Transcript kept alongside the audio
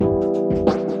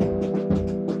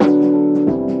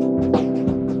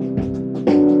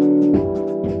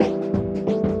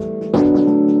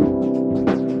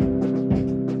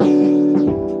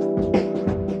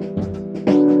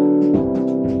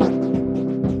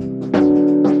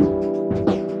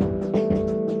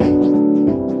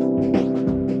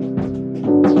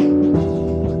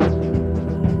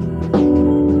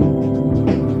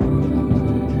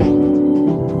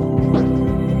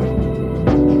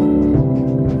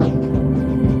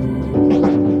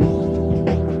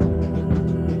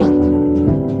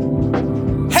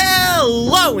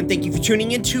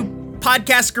tuning into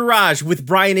Podcast Garage with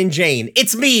Bryan and Jane.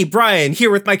 It's me, Bryan,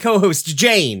 here with my co-host,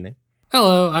 Jane.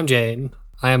 Hello, I'm Jane.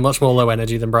 I am much more low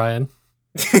energy than Bryan.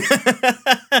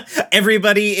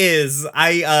 Everybody is.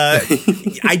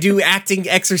 I do acting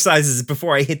exercises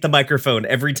before I hit the microphone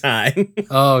every time.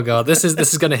 Oh god, this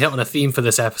is going to hit on a theme for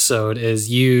this episode,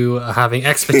 is you having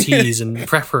expertise and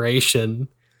preparation.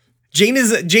 Jane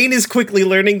is quickly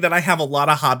learning that I have a lot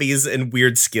of hobbies and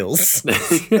weird skills.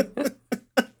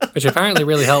 Which apparently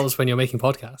really helps when you're making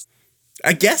podcasts.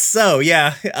 I guess so,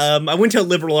 yeah. I went to a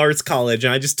liberal arts college,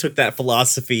 and I just took that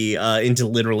philosophy into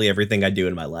literally everything I do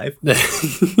in my life. At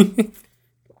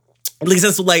least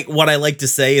that's like what I like to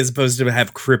say, as opposed to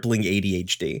have crippling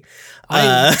ADHD.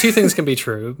 Two things can be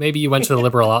true. Maybe you went to the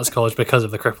liberal arts college because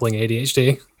of the crippling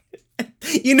ADHD.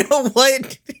 You know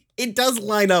what? It does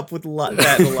line up with a lot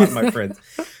of my friends.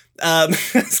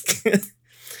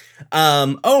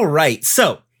 All right,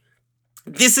 so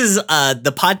this is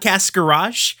the Podcast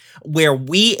Garage, where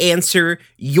we answer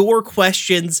your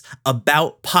questions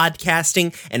about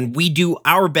podcasting, and we do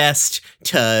our best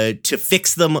to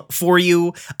fix them for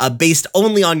you, based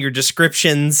only on your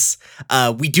descriptions.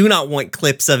 We do not want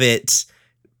clips of it.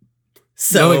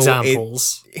 So no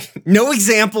examples. No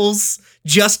examples,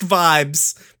 just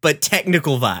vibes, but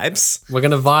technical vibes. We're going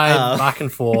to vibe back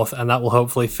and forth, and that will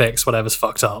hopefully fix whatever's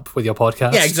fucked up with your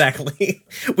podcast. Yeah, exactly.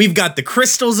 We've got the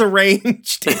crystals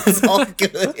arranged. It's all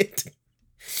good.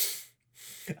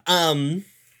 All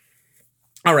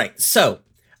right, so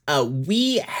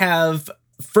we have,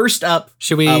 first up...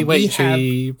 Should we maybe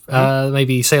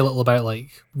say a little about,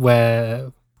 like,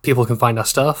 where people can find our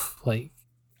stuff? Like...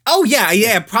 Oh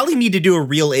yeah. Probably need to do a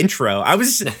real intro.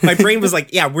 My brain was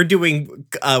like, yeah, we're doing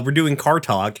car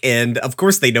talk, and of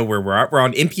course they know where we're at. We're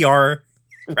on NPR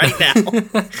right now.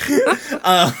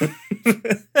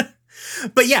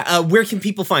 But yeah, where can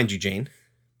people find you, Jane?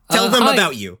 Tell them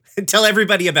about you. Tell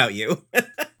everybody about you.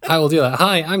 I will do that.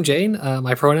 Hi, I'm Jane.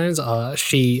 My pronouns are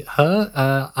she,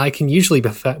 her. I can usually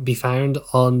be found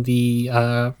on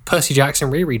the Percy Jackson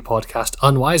reread podcast,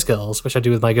 Unwise Girls, which I do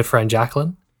with my good friend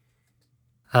Jacqueline.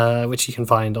 Which you can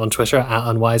find on Twitter at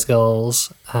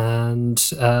UnwiseGirls, and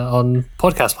on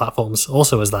podcast platforms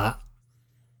also as that.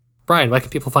 Bryan, where can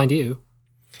people find you?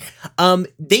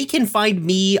 They can find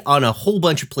me on a whole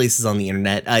bunch of places on the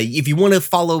internet. If you want to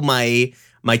follow my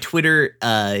Twitter,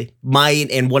 mine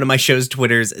and one of my show's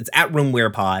Twitters, it's at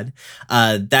RoomWherePod.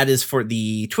 That is for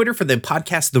the Twitter for the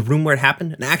podcast, The Room Where It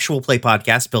Happened, an actual play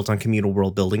podcast built on communal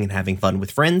world building and having fun with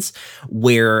friends,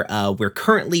 where we're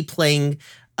currently playing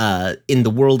in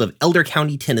the world of Elder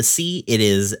County, Tennessee. It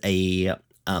is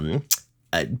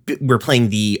we're playing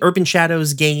the Urban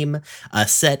Shadows game,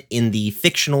 set in the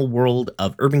fictional world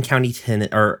of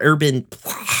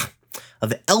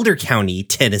Elder County,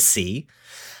 Tennessee.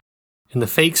 In the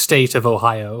fake state of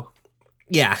Ohio.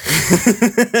 Yeah.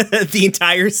 The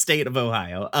entire state of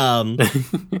Ohio.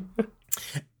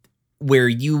 Where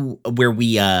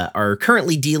we are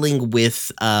currently dealing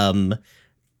with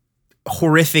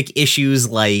horrific issues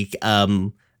like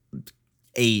a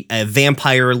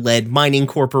vampire-led mining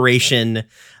corporation,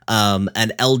 a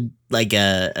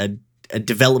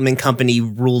development company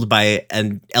ruled by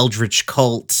an eldritch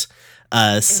cult,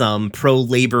 some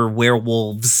pro-labor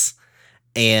werewolves,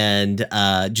 and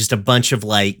just a bunch of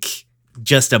vibes.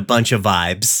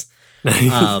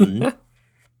 You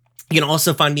can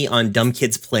also find me on Dumb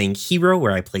Kids Playing Hero,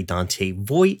 where I play Dante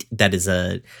Voigt. That is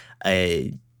a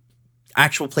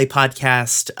actual play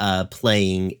podcast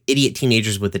playing idiot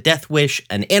teenagers with a death wish,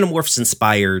 an Animorphs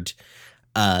inspired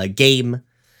game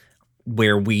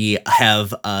where we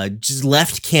have just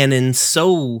left canon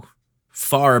so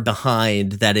far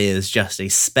behind that is just a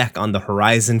speck on the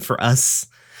horizon for us.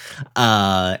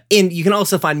 And you can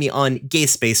also find me on Gay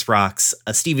Space Rocks,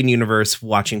 a Steven Universe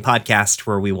watching podcast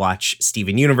where we watch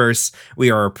Steven Universe. We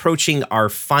are approaching our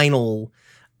final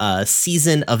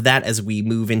season of that as we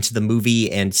move into the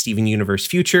movie and Steven Universe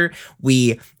future.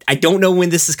 I don't know when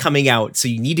this is coming out, so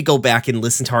you need to go back and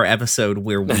listen to our episode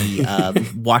where we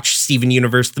watch Steven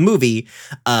Universe the movie,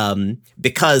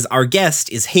 because our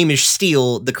guest is Hamish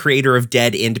Steele, the creator of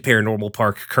Dead End Paranormal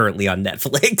Park, currently on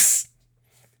Netflix.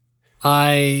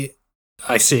 I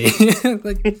see.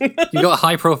 Like, you got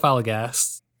high profile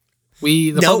guests.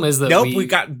 Problem is that we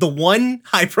got the one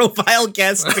high profile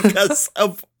guest because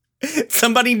of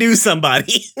somebody knew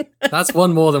somebody. That's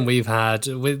one more than we've had.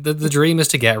 The dream is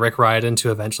to get Rick Riordan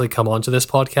to eventually come onto this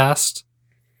podcast.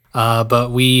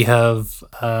 But we have...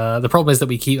 the problem is that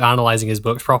we keep analyzing his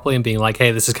books properly and being like,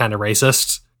 hey, this is kind of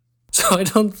racist. So I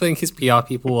don't think his PR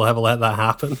people will ever let that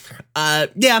happen.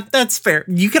 Yeah, that's fair.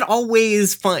 You can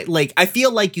always find, like, I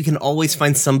feel like you can always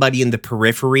find somebody in the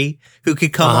periphery who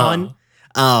could come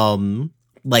on.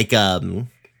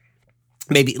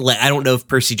 Maybe, like, I don't know if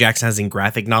Percy Jackson has any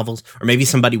graphic novels, or maybe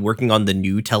somebody working on the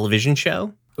new television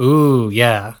show. Ooh,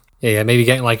 yeah. Yeah, maybe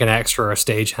getting like an extra or a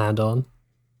stagehand on.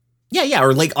 Yeah,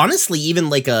 or like honestly, even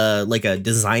like a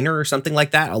designer or something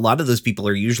like that. A lot of those people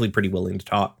are usually pretty willing to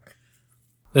talk.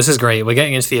 This is great. We're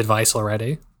getting into the advice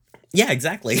already. Yeah,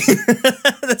 exactly.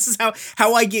 This is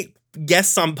how I get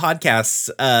guests on podcasts.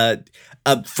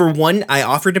 For one, I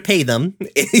offer to pay them.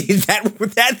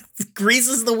 that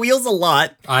greases the wheels a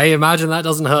lot. I imagine that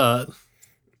doesn't hurt.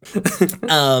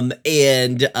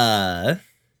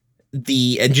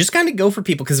 And just kind of go for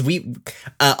people, because we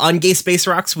on Gay Space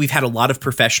Rocks we've had a lot of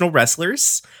professional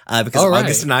wrestlers because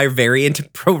August and I are very into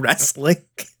pro wrestling,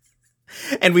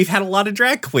 and we've had a lot of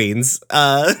drag queens.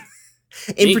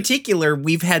 In particular,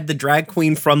 we've had the drag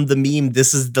queen from the meme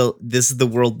 "This is the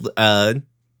world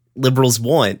liberals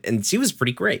want," and she was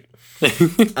pretty great.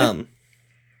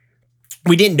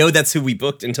 We didn't know that's who we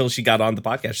booked until she got on the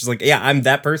podcast. She's like, "Yeah, I'm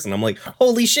that person." I'm like,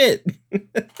 "Holy shit!"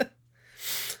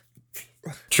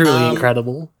 Truly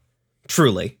incredible.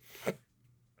 Truly.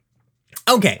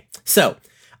 Okay, so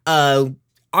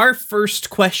our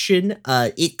first question,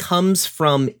 it comes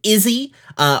from Izzy,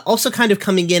 also kind of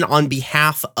coming in on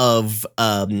behalf of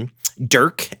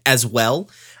Dirk as well,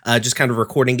 just kind of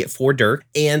recording it for Dirk.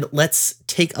 And let's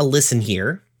take a listen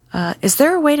here. Is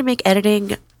there a way to make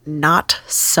editing not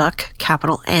suck,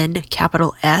 capital N,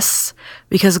 capital S?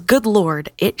 Because good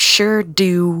lord, it sure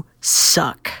do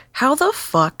suck. How the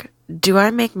fuck do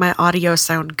I make my audio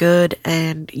sound good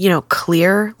and,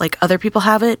 clear like other people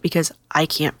have it? Because I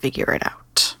can't figure it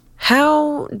out.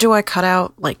 How do I cut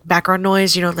out like background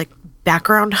noise, like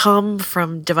background hum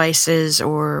from devices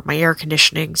or my air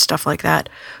conditioning, stuff like that,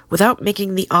 without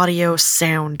making the audio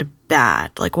sound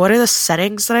bad? Like, what are the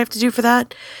settings that I have to do for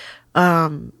that?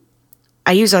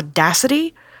 I use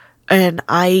Audacity, and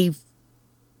am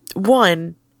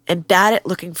bad at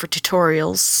looking for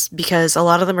tutorials, because a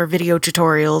lot of them are video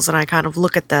tutorials, and I kind of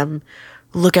look at them,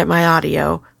 look at my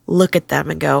audio, look at them,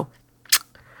 and go,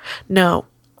 no.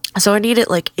 So I need it,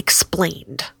 like,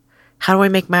 explained. How do I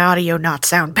make my audio not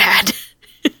sound bad?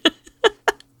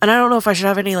 And I don't know if I should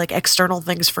have any, like, external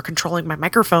things for controlling my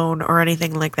microphone or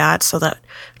anything like that, so that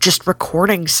just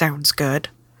recording sounds good.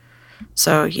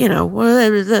 So,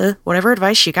 whatever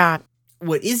advice you got.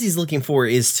 What Izzy's looking for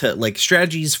is to, like,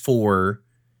 strategies for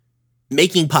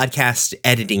making podcast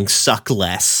editing suck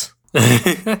less.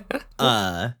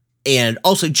 And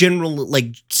also general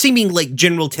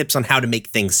tips on how to make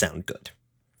things sound good.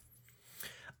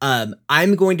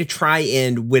 I'm going to try,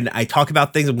 and when I talk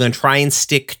about things, I'm going to try and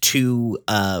stick to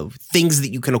things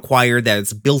that you can acquire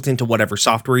that's built into whatever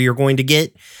software you're going to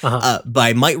get. But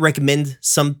I might recommend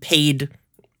some paid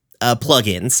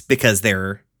plugins, because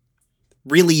they're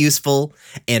really useful.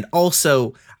 And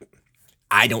also,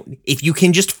 if you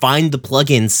can just find the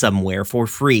plugin somewhere for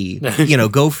free,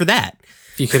 go for that.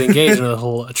 If you could engage in the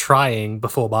whole trying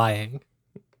before buying.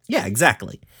 Yeah,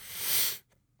 exactly.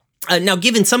 Now,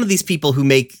 given some of these people who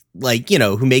make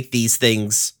these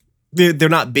things, they're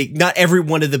not big. Not every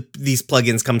one of these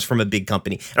plugins comes from a big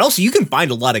company. And also, you can find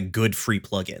a lot of good free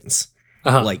plugins.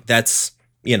 Like, that's,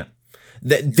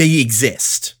 they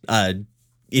exist.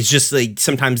 It's just like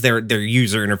sometimes their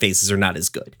user interfaces are not as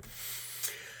good.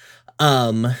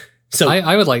 So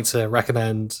I would like to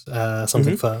recommend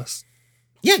something first.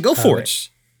 Yeah, go for it.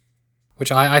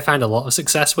 Which I found a lot of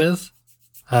success with.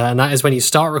 And that is when you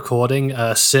start recording,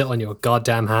 sit on your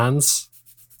goddamn hands.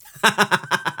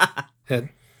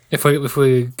 If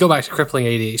we go back to crippling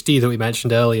ADHD that we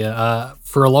mentioned earlier,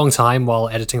 for a long time while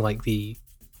editing like the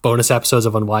bonus episodes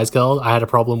of Unwise Girl, I had a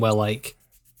problem where like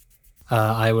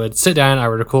I would sit down, I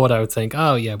would record, I would think,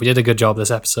 oh yeah, we did a good job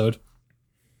this episode.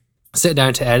 Sit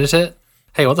down to edit it.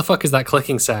 Hey, what the fuck is that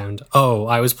clicking sound? Oh,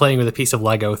 I was playing with a piece of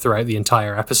Lego throughout the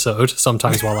entire episode,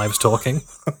 sometimes while I was talking.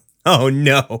 Oh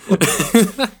no.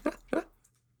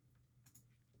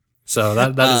 So that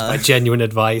is my genuine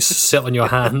advice. Sit on your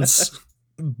hands.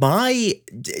 My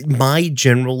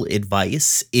general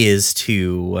advice is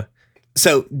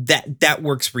that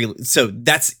works really. So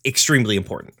that's extremely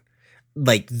important.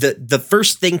 Like the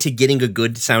first thing to getting a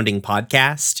good sounding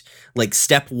podcast, like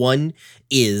step one,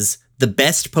 is the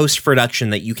best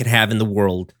post-production that you can have in the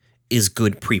world is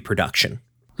good pre-production.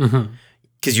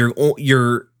 Because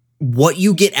you're what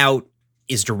you get out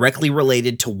is directly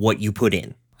related to what you put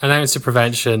in. An ounce of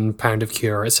prevention, pound of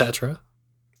cure, etc.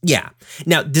 Yeah.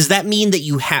 Now, does that mean that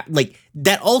you have, like,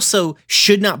 that also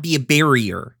should not be a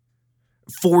barrier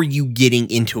for you getting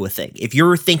into a thing. If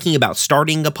you're thinking about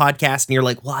starting a podcast and you're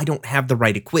like, well, I don't have the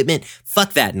right equipment,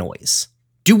 fuck that noise.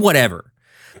 Do whatever.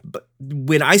 But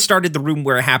when I started The Room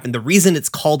Where It Happened, the reason it's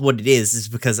called what it is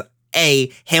because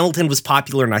Hamilton was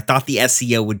popular and I thought the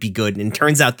SEO would be good. And it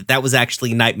turns out that was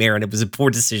actually a nightmare and it was a poor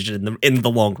decision in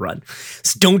the long run.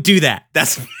 So don't do that.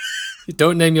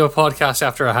 Don't name your podcast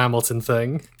after a Hamilton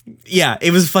thing. Yeah,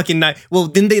 it was fucking nice. Well,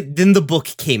 then the book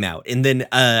came out, and then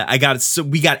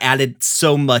we got added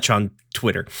so much on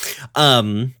Twitter.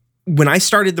 When I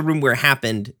started The Room Where It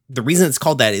Happened, the reason it's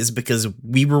called that is because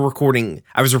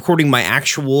I was recording my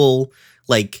actual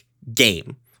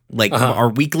game, our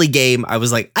weekly game. I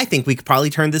was like, I think we could probably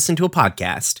turn this into a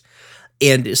podcast,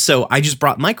 and so I just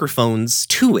brought microphones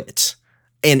to it.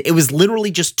 And it was literally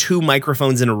just 2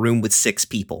 microphones in a room with 6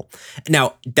 people.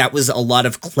 Now, that was a lot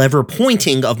of clever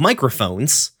pointing of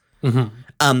microphones.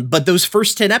 Mm-hmm. But those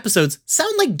first 10 episodes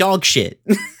sound like dog shit.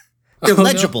 They're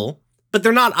legible, but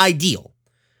they're not ideal.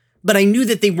 But I knew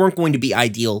that they weren't going to be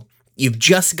ideal. You've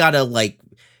just got to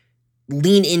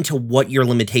lean into what your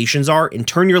limitations are and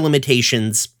turn your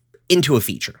limitations into a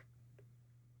feature.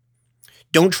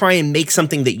 Don't try and make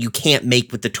something that you can't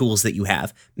make with the tools that you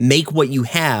have. Make what you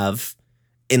have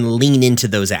and lean into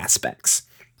those aspects.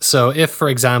 So if, for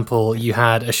example, you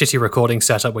had a shitty recording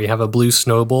setup where you have a blue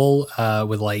snowball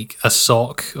with a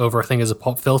sock over a thing as a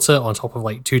pop filter on top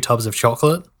of 2 tubs of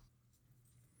chocolate,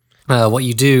 what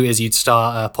you do is you'd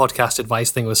start a podcast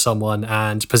advice thing with someone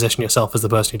and position yourself as the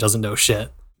person who doesn't know shit,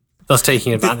 thus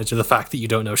taking advantage of the fact that you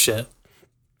don't know shit.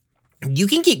 You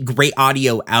can get great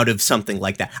audio out of something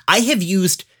like that. I have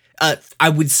used... I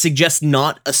would suggest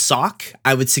not a sock.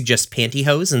 I would suggest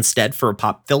pantyhose instead for a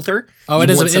pop filter. Oh, it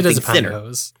is a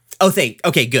pantyhose. Oh,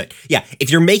 okay, good. Yeah, if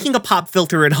you're making a pop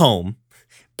filter at home,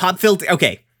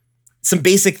 some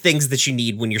basic things that you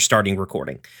need when you're starting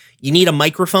recording. You need a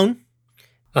microphone,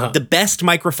 the best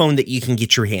microphone that you can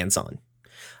get your hands on.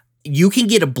 You can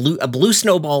get a blue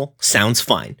snowball, sounds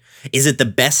fine. Is it the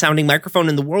best sounding microphone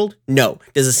in the world? No.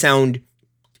 Does it sound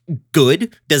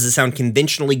good? Does it sound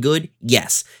conventionally good?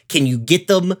 Yes. Can you get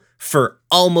them for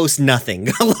almost nothing?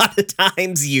 A lot of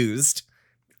times used.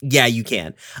 Yeah, you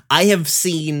can. I have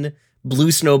seen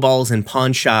blue snowballs in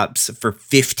pawn shops for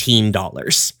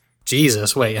 $15.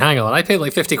 Jesus, wait, hang on. I paid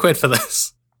 50 quid for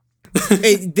this.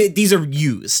 These are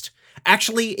used.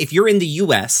 Actually, if you're in the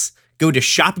US, go to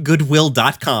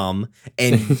shopgoodwill.com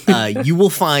and you will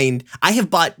find, I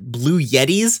have bought blue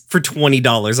Yetis for $20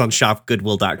 on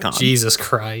shopgoodwill.com. Jesus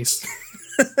Christ.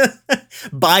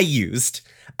 Buy used.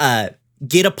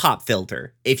 Get a pop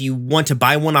filter. If you want to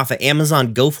buy one off of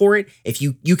Amazon, go for it. If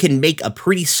you can make a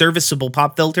pretty serviceable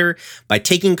pop filter by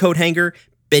taking a coat hanger,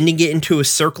 bending it into a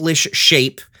circle-ish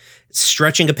shape,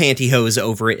 stretching a pantyhose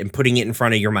over it, and putting it in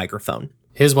front of your microphone.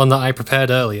 Here's one that I prepared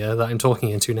earlier that I'm talking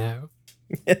into now.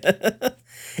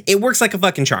 It works like a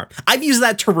fucking charm. I've used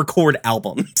that to record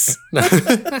albums.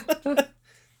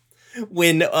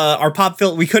 When our pop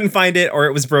filter, we couldn't find it or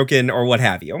it was broken or what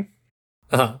have you.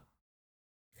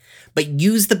 But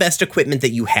use the best equipment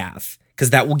that you have,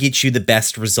 because that will get you the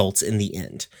best results in the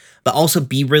end. But also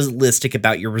be realistic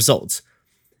about your results.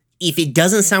 If it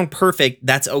doesn't sound perfect,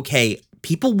 that's okay.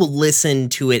 People will listen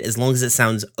to it as long as it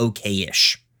sounds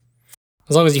okay-ish.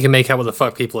 As long as you can make out what the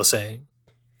fuck people are saying.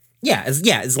 Yeah,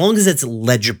 as long as it's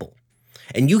legible.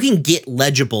 And you can get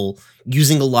legible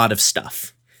using a lot of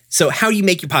stuff. So how do you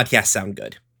make your podcast sound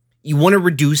good? You want to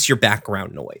reduce your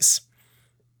background noise.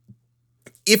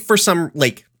 If for some,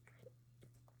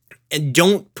 and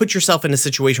don't put yourself in a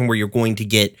situation where you're going to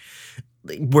get,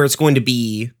 where it's going to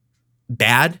be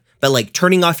bad, but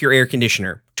turning off your air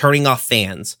conditioner, turning off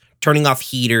fans, turning off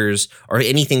heaters, or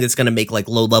anything that's going to make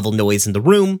low-level noise in the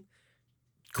room,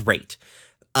 great.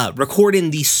 Record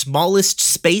in the smallest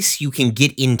space you can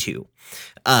get into,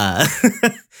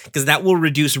 because that will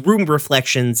reduce room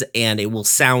reflections and it will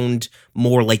sound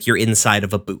more like you're inside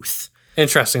of a booth.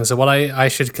 Interesting. So what I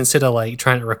should consider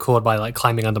trying to record by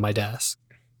climbing under my desk.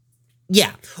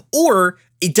 Yeah. Or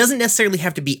it doesn't necessarily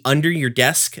have to be under your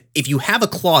desk. If you have a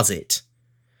closet.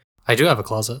 I do have a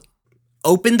closet.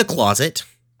 Open the closet.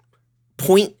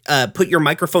 Put your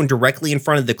microphone directly in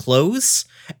front of the clothes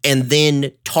and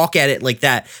then talk at it like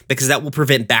that, because that will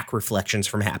prevent back reflections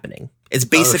from happening. It's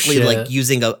basically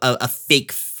using a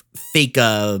fake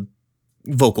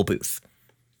vocal booth.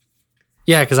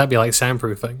 Yeah, because that'd be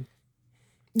soundproofing.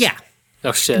 Yeah.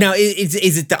 Oh shit. Now, is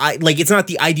it it's not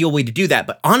the ideal way to do that,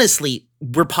 but honestly,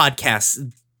 we're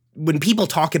podcasts. When people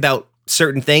talk about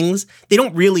certain things, they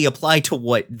don't really apply to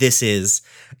what this is.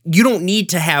 You don't need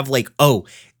to have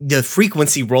the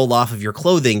frequency roll off of your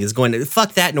clothing is going to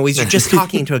fuck that noise. You're just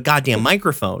talking to a goddamn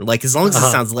microphone. Like, as long as it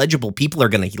sounds legible, people are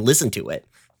going to listen to it.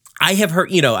 I have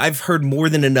heard, I've heard more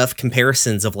than enough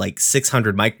comparisons of like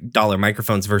 $600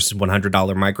 microphones versus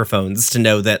 $100 microphones to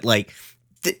know that like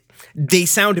they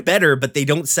sound better, but they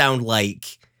don't sound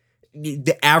like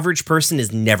the average person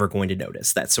is never going to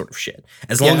notice that sort of shit.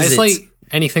 As long as it's like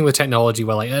anything with technology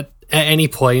where like at any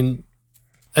point,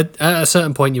 at a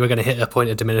certain point, you were going to hit a point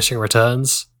of diminishing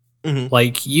returns. Mm-hmm.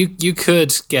 Like you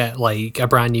could get like a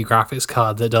brand new graphics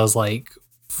card that does like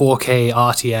 4K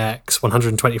RTX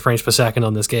 120 frames per second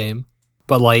on this game,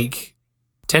 but like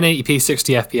 1080p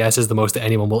 60 FPS is the most that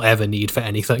anyone will ever need for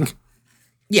anything.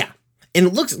 Yeah, and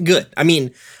it looks good. I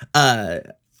mean,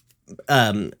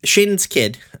 Shaden's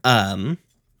kid, I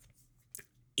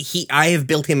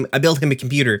built him a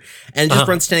computer and it just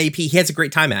runs 1080p. He has a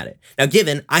great time at it. Now,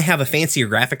 given I have a fancier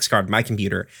graphics card in my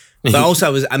computer, but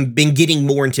also I've been getting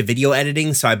more into video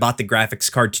editing, so I bought the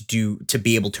graphics card to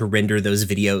be able to render those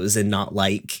videos and not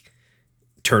like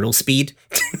turtle speed.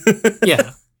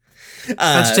 Yeah.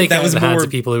 And to take that out was of the hands more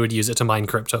of people who would use it to mine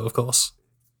crypto, of course.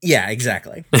 Yeah,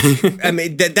 exactly. I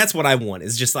mean, that's what I want.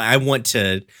 Is just like I want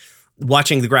to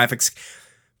watching graphics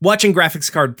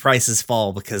card prices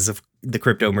fall because of the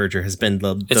crypto merger has been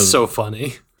it's so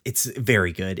funny. It's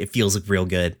very good. It feels real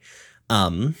good.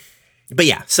 But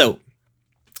yeah, so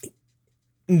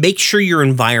make sure your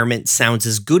environment sounds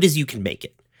as good as you can make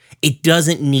it. It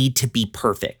doesn't need to be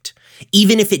perfect.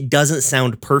 Even if it doesn't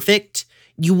sound perfect,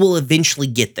 you will eventually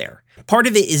get there. Part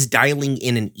of it is dialing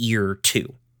in an ear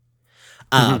too.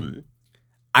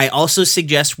 I also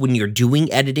suggest when you're doing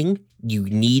editing, you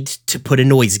need to put a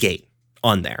noise gate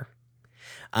on there.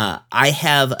 I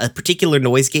have a particular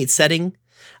noise gate setting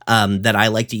that I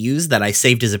like to use that I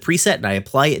saved as a preset, and I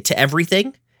apply it to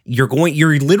everything. You're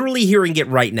literally hearing it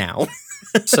right now.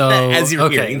 So as you're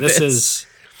hearing this.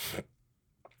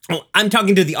 I'm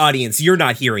talking to the audience. You're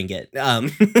not hearing it.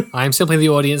 I'm simply the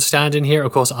audience stand-in here.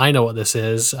 Of course, I know what this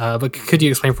is, but could you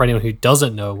explain for anyone who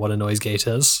doesn't know what a noise gate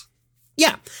is?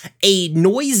 Yeah, a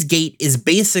noise gate is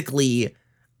basically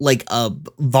like a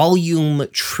volume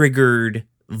triggered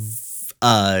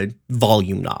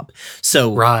volume knob.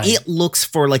 So It looks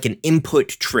for like an input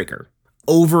trigger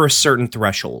over a certain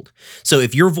threshold. So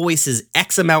if your voice is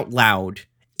X amount loud,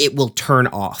 it will turn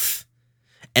off.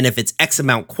 And if it's X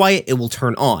amount quiet, it will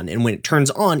turn on. And when it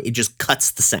turns on, it just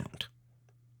cuts the sound.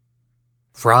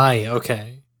 Right,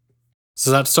 okay.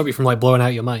 So that stop you from like blowing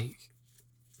out your mic?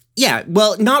 Yeah,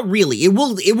 well, not really. It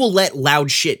will let loud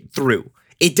shit through.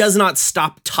 It does not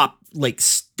stop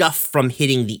stuff from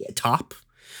hitting the top.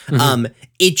 Mm-hmm.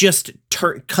 It just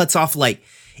cuts off like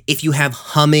if you have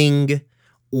humming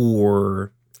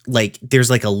or like there's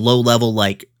like a low level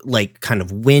like kind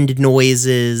of wind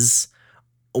noises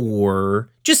or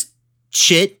just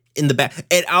shit in the back.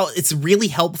 It's really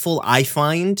helpful, I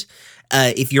find,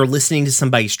 if you're listening to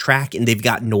somebody's track and they've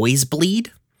got noise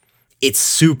bleed. It's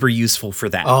super useful for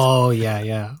that. Oh,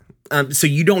 yeah. So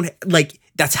you don't like,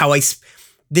 that's how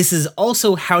this is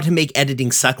also how to make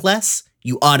editing suck less.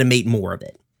 You automate more of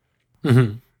it.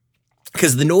 Mm-hmm.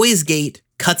 Because the noise gate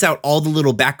cuts out all the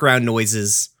little background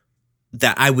noises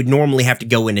that I would normally have to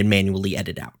go in and manually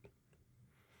edit out.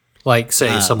 Like,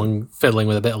 say, someone fiddling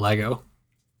with a bit of Lego.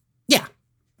 Yeah.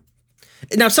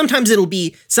 Now, sometimes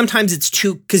it's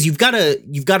too, because you've got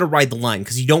to ride the line,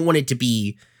 because you don't want it to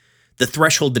be the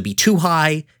threshold to be too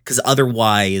high, because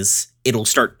otherwise it'll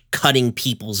start cutting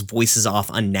people's voices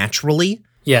off unnaturally.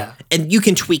 Yeah. And you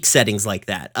can tweak settings like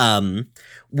that.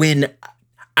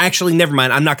 Actually, never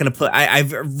mind. I'm not going to put,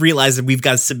 I've realized that we've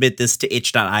got to submit this to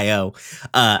itch.io.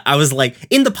 I was like,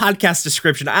 in the podcast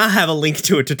description, I'll have a link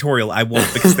to a tutorial. I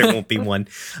won't, because there won't be one.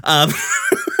 Oh,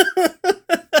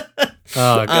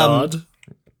 God.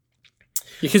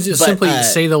 You could just simply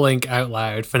say the link out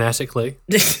loud phonetically.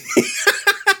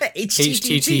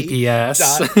 HTTPS.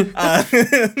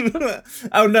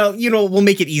 Oh no, we'll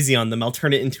make it easy on them. I'll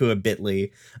turn it into a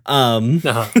bit.ly.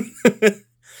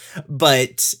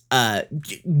 But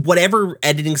whatever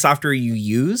editing software you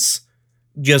use,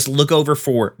 just look over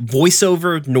for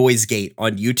voiceover noise gate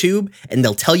on YouTube, and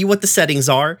they'll tell you what the settings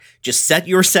are. Just set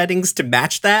your settings to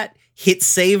match that. Hit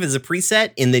save as a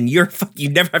preset, and then you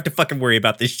never have to fucking worry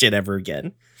about this shit ever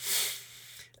again.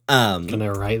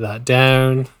 Gonna write that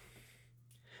down.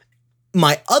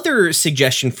 My other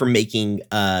suggestion for making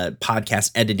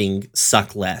podcast editing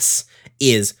suck less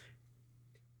is,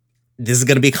 this is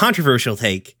going to be a controversial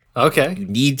take. Okay. You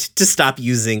need to stop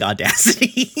using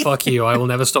Audacity. Fuck you. I will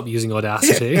never stop using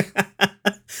Audacity.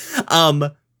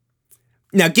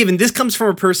 Now, given this comes from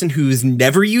a person who's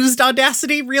never used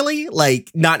Audacity, really,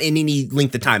 like not in any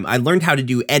length of time, I learned how to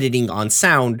do editing on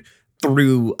sound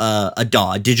through a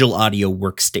DAW, digital audio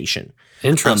workstation.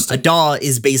 Interesting. A DAW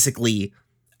is basically,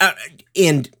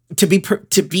 and to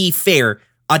be fair,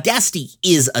 Audacity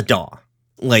is a DAW.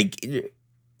 Like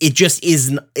it just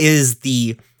is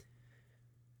the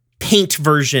Paint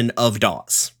version of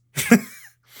DAWs.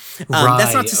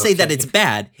 That's not to say that it's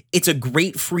bad. It's a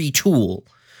great free tool.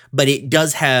 But it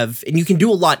does have, and you can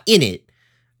do a lot in it,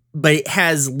 but it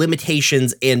has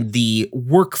limitations and the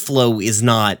workflow is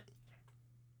not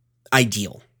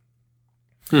ideal.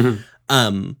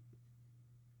 Mm-hmm.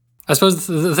 I suppose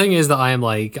the thing is that I'm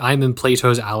in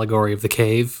Plato's allegory of the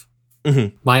cave.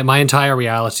 Mm-hmm. My entire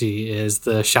reality is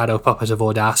the shadow puppet of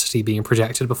Audacity being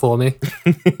projected before me.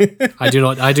 I do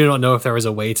not know if there is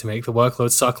a way to make the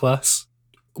workload suck less.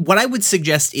 What I would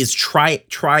suggest is try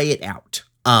it out.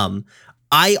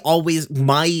 My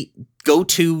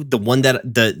go-to, the one that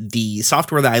the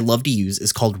software that I love to use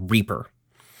is called Reaper.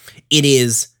 It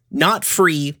is not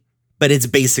free, but it's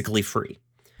basically free.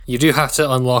 You do have to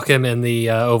unlock him in the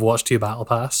Overwatch 2 Battle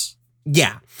Pass.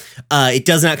 Yeah. It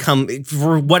does not come,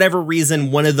 for whatever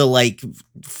reason, one of the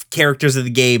characters of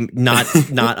the game not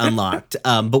unlocked.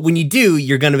 But when you do,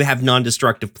 you're going to have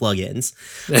non-destructive plugins.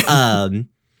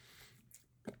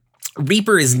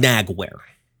 Reaper is Nagware.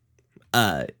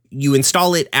 You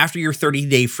install it after your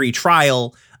 30-day free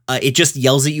trial. It just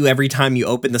yells at you every time you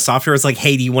open the software. It's like,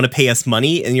 hey, do you want to pay us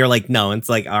money? And you're like, no. And it's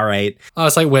like, all right. Oh,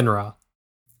 it's like WinRAR.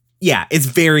 Yeah, it's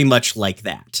very much like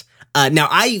that. Now,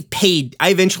 I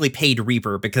eventually paid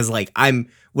Reaper because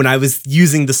when I was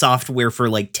using the software for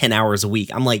 10 hours a week,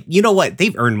 I'm like, you know what?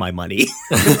 They've earned my money.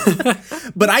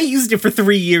 But I used it for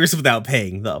 3 years without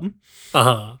paying them.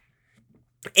 Uh-huh.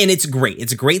 And it's great.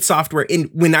 It's great software. And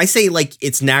when I say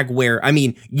it's Nagware, I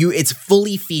mean, it's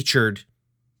fully featured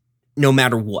no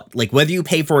matter what. Whether you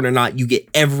pay for it or not, you get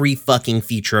every fucking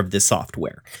feature of this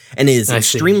software. And it is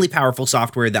extremely powerful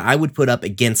software that I would put up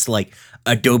against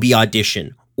Adobe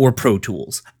Audition or Pro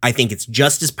Tools. I think it's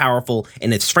just as powerful,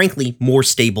 and it's frankly more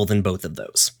stable than both of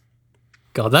those.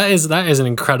 God, that is an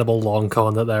incredible long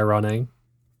con that they're running.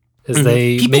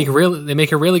 They make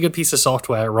a really good piece of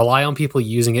software, rely on people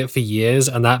using it for years,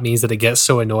 and that means that it gets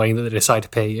so annoying that they decide to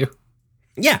pay you.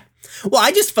 Yeah. Well,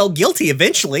 I just felt guilty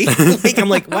eventually. I'm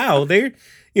like, wow,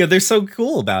 they're so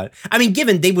cool about it. I mean,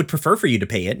 given they would prefer for you to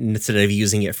pay it instead of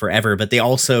using it forever, but they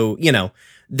also,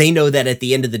 they know that at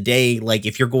the end of the day,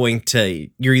 if you're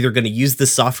either going to use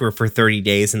this software for 30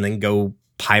 days and then go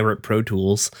pirate Pro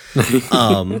Tools,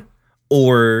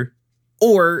 or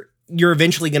you're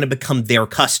eventually going to become their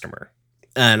customer.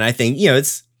 And I think,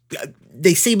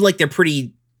 they seem like they're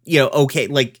pretty, okay.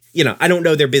 I don't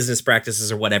know their business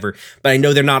practices or whatever, but I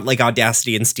know they're not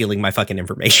Audacity and stealing my fucking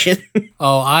information.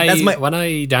 Oh, when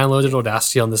I downloaded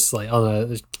Audacity on this,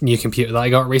 on a new computer that I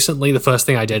got recently, the first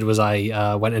thing I did was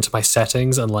I went into my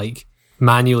settings and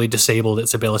manually disabled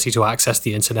its ability to access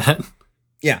the internet.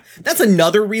 Yeah, that's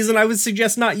another reason I would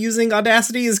suggest not using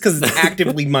Audacity is because it's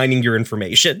actively mining your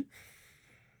information.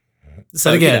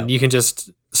 So again, you can just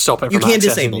stop it from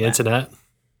accessing the internet.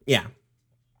 Yeah.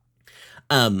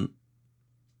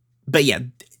 But yeah.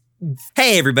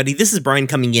 Hey everybody, this is Bryan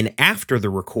coming in after the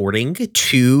recording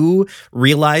to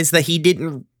realize that he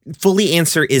didn't fully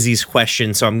answer Izzy's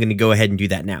question, so I'm going to go ahead and do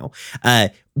that now.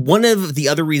 One of the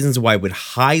other reasons why I would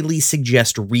highly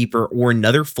suggest Reaper or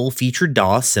another full-featured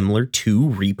DAW similar to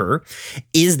Reaper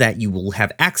is that you will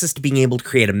have access to being able to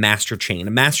create a master chain.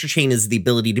 A master chain is the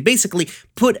ability to basically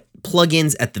put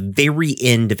plugins at the very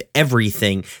end of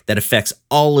everything that affects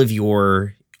all of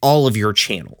your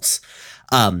channels.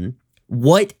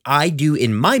 What I do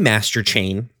in my master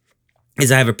chain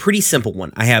is I have a pretty simple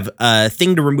one. I have a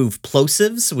thing to remove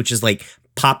plosives, which is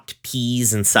popped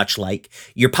peas and such like.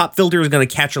 Your pop filter is going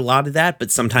to catch a lot of that,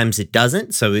 but sometimes it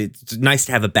doesn't, so it's nice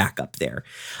to have a backup there.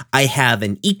 I have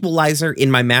an equalizer in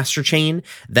my master chain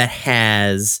that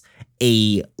has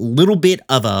a little bit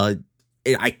of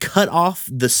I cut off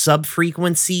the sub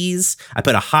frequencies. I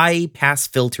put a high pass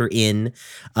filter in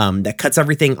that cuts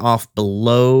everything off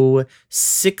below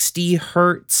 60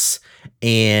 hertz,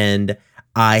 and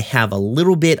I have a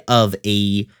little bit of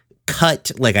a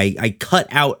cut, I cut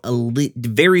out a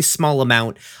very small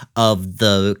amount of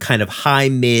the kind of high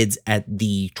mids at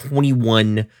the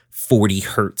 2140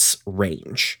 hertz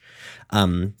range.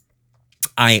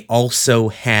 I also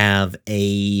have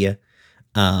a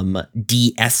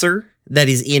de-esser that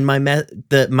is in my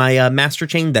master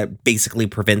chain that basically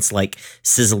prevents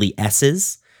sizzly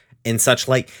S's and such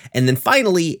like. And then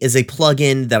finally is a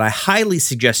plugin that I highly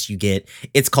suggest you get.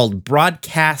 It's called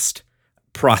Broadcast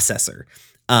Processor.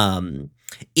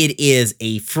 It is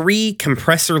a free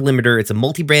compressor limiter. It's a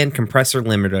multi-brand compressor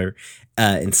limiter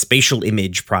and spatial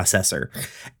image processor.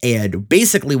 And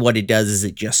basically what it does is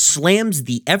it just slams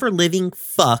the ever-living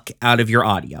fuck out of your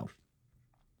audio.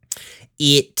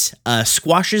 It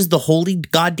squashes the holy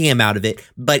goddamn out of it,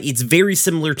 but it's very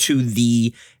similar to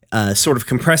the sort of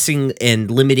compressing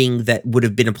and limiting that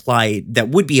would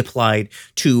be applied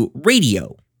to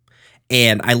radio.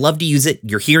 And I love to use it.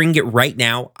 You're hearing it right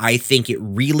now. I think it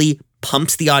really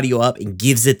pumps the audio up and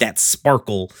gives it that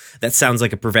sparkle that sounds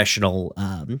like a professional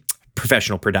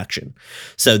production.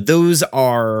 So those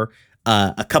are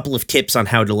a couple of tips on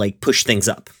how to like push things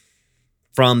up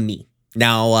from me.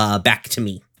 Now back to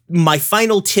me. My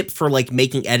final tip for like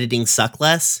making editing suck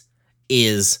less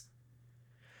is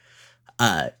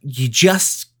you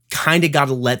just kind of got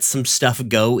to let some stuff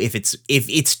go. If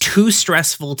it's too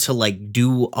stressful to like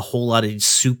do a whole lot of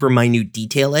super minute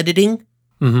detail editing,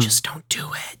 just don't do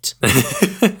it.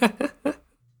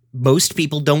 Most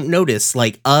people don't notice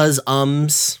like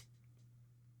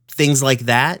things like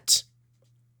that.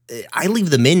 I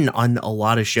leave them in on a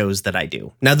lot of shows that I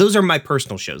do. Now, those are my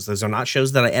personal shows. Those are not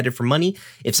shows that I edit for money.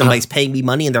 If somebody's paying me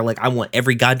money and they're like, I want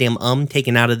every goddamn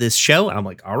taken out of this show, I'm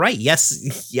like, all right,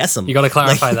 yes. You got to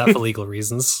clarify that for legal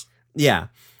reasons. Yeah.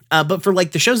 But for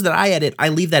like the shows that I edit, I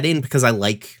leave that in because I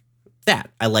like that.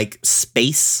 I like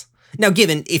space. Now,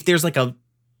 given if there's like a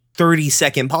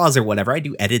 30-second pause or whatever, I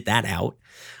do edit that out.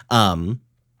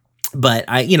 But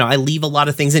I leave a lot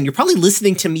of things in. You're probably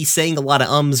listening to me saying a lot of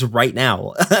ums right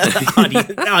now,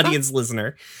 audience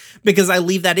listener, because I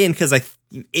leave that in because I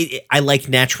like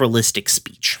naturalistic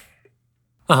speech.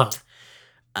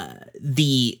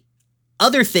 The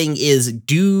other thing is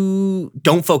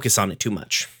don't focus on it too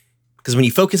much, because when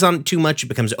you focus on it too much, it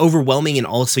becomes overwhelming, and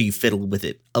also you fiddle with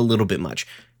it a little bit much.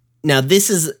 Now, this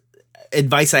is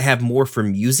advice I have more for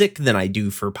music than I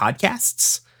do for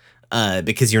podcasts.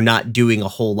 Because you're not doing a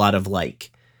whole lot of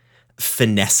like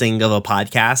finessing of a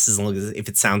podcast. As long as if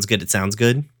it sounds good, it sounds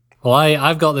good. Well,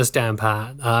 I've got this down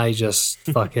pat. I just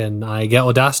I get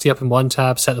Audacity up in one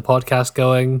tab, set the podcast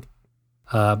going,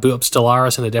 boot up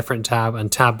Stellaris in a different tab, and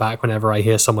tab back whenever I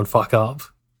hear someone fuck up.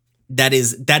 That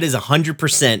is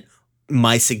 100%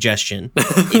 my suggestion.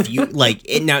 If you like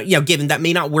it now, given that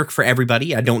may not work for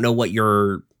everybody. I don't know what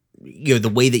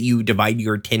the way that you divide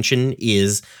your attention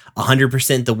is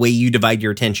 100% the way you divide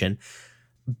your attention,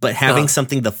 but having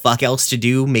something the fuck else to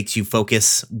do makes you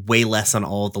focus way less on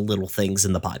all the little things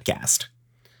in the podcast,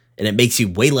 and it makes you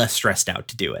way less stressed out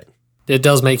to do it. It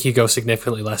does make you go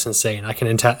significantly less insane. I can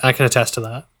attest to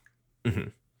that.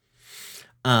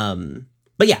 Mm-hmm.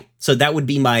 But yeah, so that would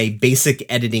be my basic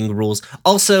editing rules.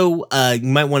 Also, you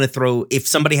might want to throw, if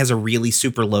somebody has a really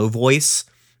super low voice,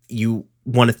 you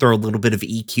want to throw a little bit of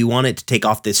EQ on it to take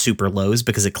off the super lows,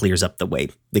 because it clears up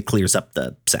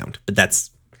the sound. But that's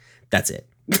it.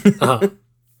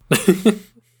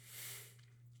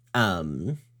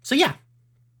 So yeah,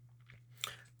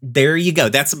 there you go.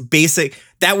 That's basic.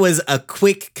 That was a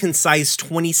quick, concise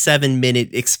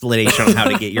 27-minute explanation on how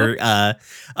to get your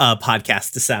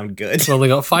podcast to sound good. We've only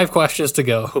got 5 questions to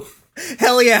go.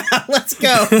 Hell yeah, let's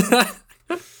go.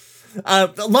 A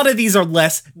lot of these are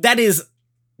less.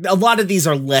 A lot of these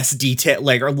are less detailed,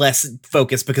 or less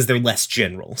focused, because they're less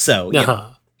general. So,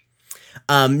 yeah.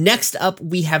 Next up,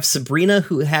 we have Sabrina,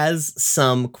 who has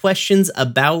some questions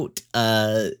about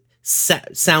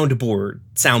soundboards.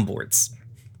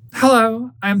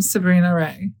 Hello, I'm Sabrina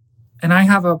Ray, and I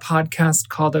have a podcast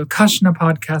called a Kushna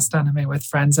Podcast Anime with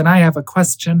Friends, and I have a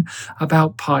question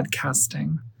about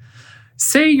podcasting.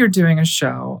 Say you're doing a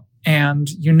show, and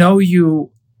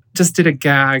you just did a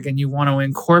gag, and you want to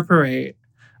incorporate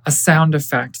a sound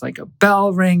effect like a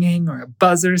bell ringing or a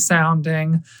buzzer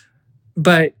sounding,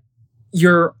 but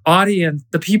your audience,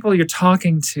 the people you're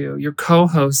talking to, your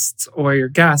co-hosts or your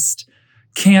guest,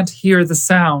 can't hear the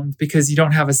sound because you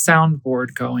don't have a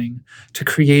soundboard going to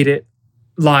create it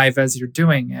live as you're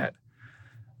doing it.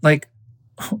 Like,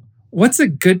 what's a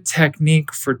good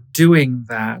technique for doing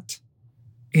that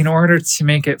in order to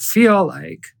make it feel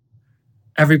like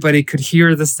everybody could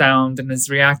hear the sound and is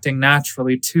reacting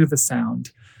naturally to the sound?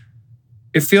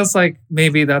 It feels like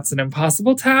maybe that's an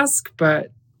impossible task,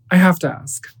 but I have to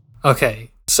ask.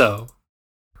 Okay, so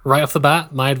right off the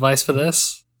bat, my advice for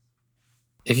this: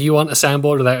 if you want a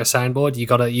soundboard without a soundboard, you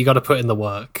gotta put in the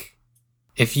work.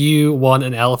 If you want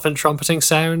an elephant trumpeting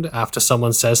sound after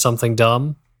someone says something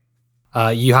dumb,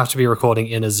 you have to be recording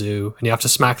in a zoo, and you have to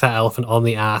smack that elephant on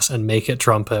the ass and make it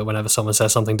trumpet whenever someone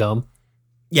says something dumb.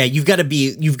 Yeah, you've got to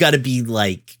be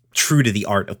like true to the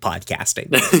art of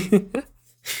podcasting.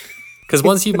 Because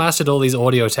once you've mastered all these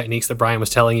audio techniques that Bryan was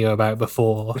telling you about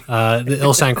before,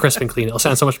 it'll sound crisp and clean. It'll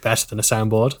sound so much better than a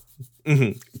soundboard.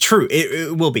 Mm-hmm. True,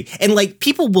 it will be. And like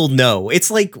people will know. It's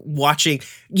like watching,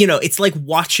 it's like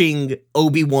watching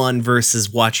Obi-Wan versus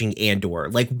watching Andor.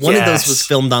 Like one of those was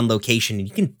filmed on location and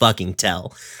you can fucking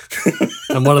tell.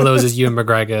 And one of those is Ewan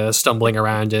McGregor stumbling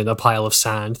around in a pile of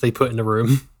sand they put in a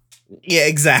room. Yeah,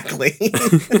 exactly.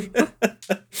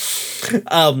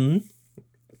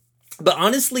 But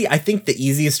honestly, I think the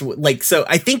easiest, so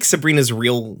I think Sabrina's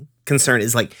real concern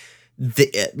is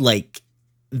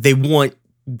they want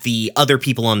the other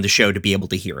people on the show to be able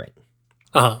to hear it.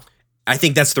 Uh-huh. I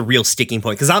think that's the real sticking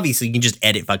point, because obviously you can just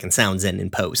edit fucking sounds in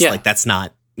post. Yeah. Like that's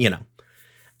not,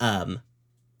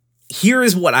 here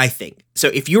is what I think. So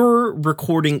if you're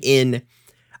recording in,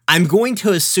 I'm going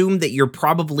to assume that your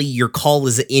call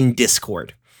is in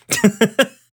Discord.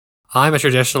 I'm a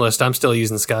traditionalist. I'm still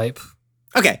using Skype.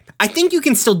 Okay, I think you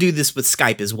can still do this with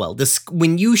Skype as well.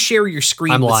 When you share your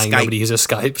screen I'm with lying, Skype, nobody uses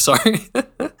Skype, sorry.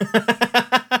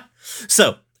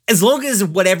 So, as long as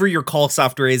whatever your call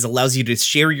software is allows you to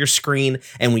share your screen,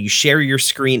 and when you share your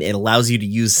screen, it allows you to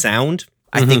use sound,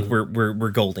 I think we're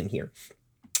golden here.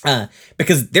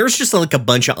 Because there's just like a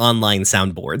bunch of online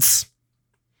soundboards.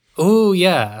 Oh,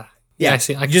 yeah. Yeah, I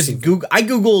see. I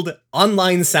googled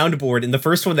online soundboard, and the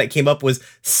first one that came up was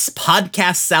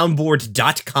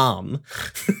podcastsoundboard.com.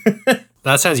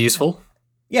 That sounds useful.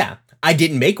 Yeah, I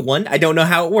didn't make one. I don't know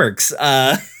how it works.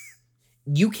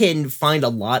 You can find a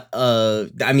lot of,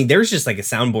 there's just like a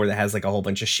soundboard that has like a whole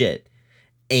bunch of shit.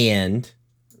 And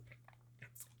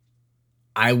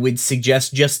I would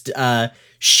suggest just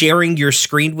sharing your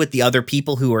screen with the other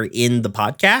people who are in the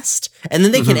podcast, and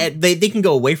then they can they can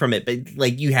go away from it, but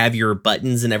like you have your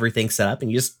buttons and everything set up,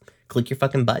 and you just click your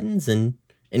fucking buttons and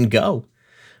go.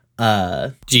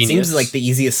 Genius. Seems like the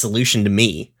easiest solution to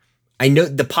me. I know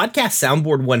the podcast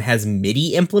soundboard one has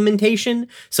MIDI implementation,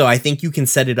 so I think you can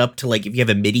set it up to like if you have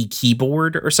a MIDI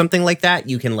keyboard or something like that,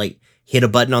 you can like hit a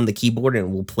button on the keyboard and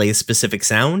it will play a specific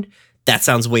sound. That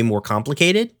sounds way more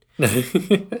complicated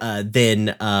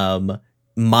than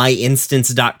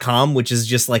myinstance.com, which is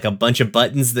just like a bunch of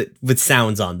buttons with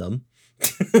sounds on them.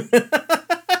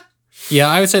 Yeah,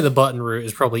 I would say the button route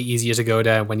is probably easier to go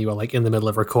down when you are like in the middle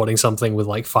of recording something with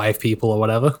like 5 people or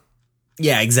whatever.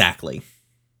 Yeah, exactly.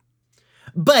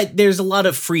 But there's a lot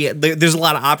of there's a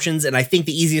lot of options, and I think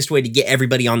the easiest way to get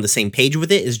everybody on the same page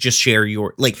with it is just share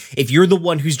your, if you're the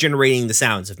one who's generating the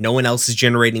sounds, if no one else is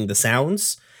generating the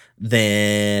sounds,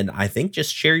 then I think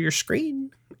just share your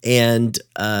screen and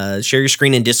share your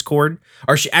screen in Discord.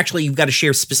 Or actually, you've got to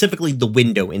share specifically the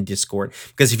window in Discord,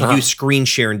 because if you do screen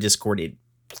share in Discord, it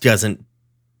doesn't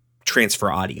transfer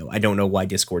audio. I don't know why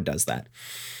Discord does that.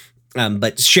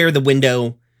 But share the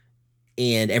window,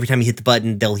 and every time you hit the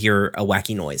button, they'll hear a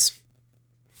wacky noise.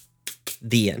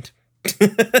 The end.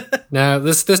 Now,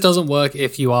 this doesn't work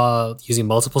if you are using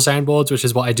multiple soundboards, which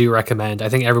is what I do recommend. I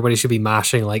think everybody should be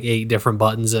mashing like 8 different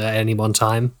buttons at any one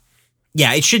time.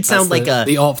 Yeah, it should sound like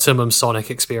the optimum sonic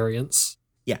experience.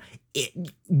 Yeah.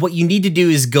 What you need to do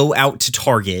is go out to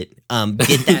Target,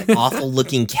 get that awful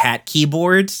looking cat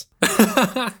keyboard,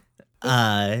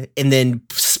 and then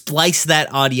splice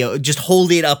that audio, just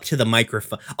hold it up to the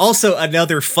microphone. Also,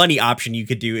 another funny option you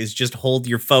could do is just hold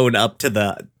your phone up to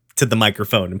the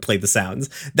microphone and play the sounds.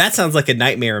 That sounds like a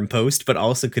nightmare in post, but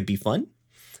also could be fun.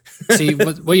 See,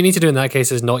 what you need to do in that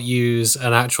case is not use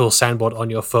an actual soundboard on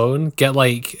your phone. Get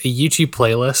like a YouTube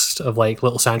playlist of like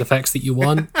little sound effects that you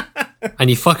want, and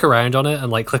you fuck around on it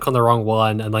and like click on the wrong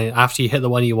one, and like after you hit the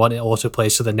one you want, it auto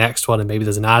plays to the next one, and maybe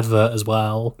there's an advert as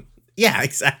well. Yeah,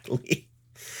 exactly.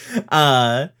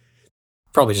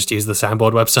 Probably just use the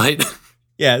soundboard website.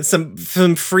 Yeah, some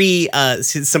free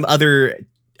some other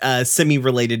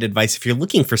semi-related advice. If you're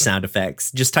looking for sound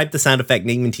effects, just type the sound effect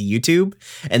name into YouTube,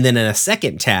 and then in a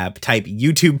second tab, type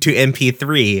YouTube to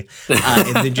MP3,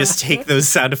 and then just take those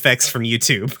sound effects from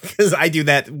YouTube, because I do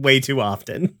that way too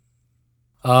often.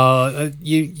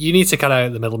 You need to cut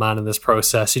out the middleman in this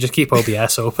process. You just keep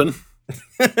OBS open.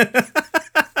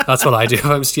 That's what I do if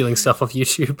I'm stealing stuff off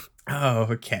YouTube. Oh,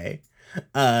 okay.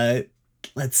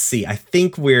 Let's see. I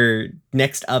think we're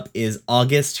next up is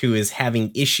August, who is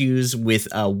having issues with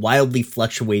wildly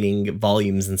fluctuating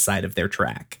volumes inside of their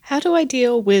track. How do I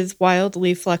deal with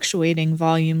wildly fluctuating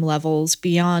volume levels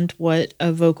beyond what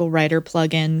a vocal writer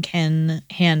plugin can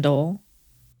handle?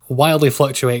 Wildly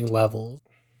fluctuating levels.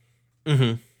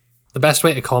 Mm-hmm. The best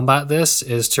way to combat this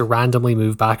is to randomly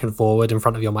move back and forward in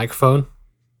front of your microphone.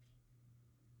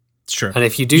 It's true. And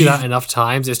if you do that enough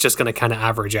times, it's just going to kind of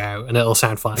average out and it'll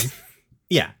sound fine.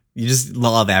 Yeah, you just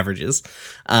law of averages.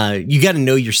 You got to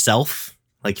know yourself.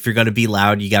 Like if you're gonna be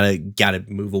loud, you gotta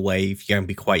move away. If you're gonna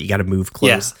be quiet, you gotta move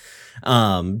close.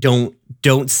 Don't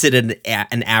sit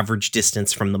at an average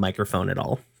distance from the microphone at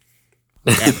all.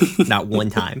 Ever. Not one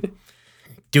time.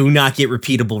 Do not get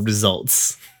repeatable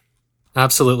results.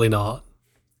 Absolutely not.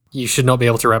 You should not be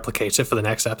able to replicate it for the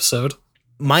next episode.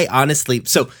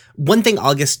 So one thing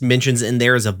August mentions in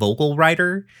there is a vocal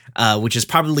writer, which is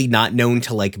probably not known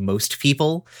to like most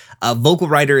people. Vocal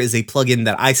writer is a plugin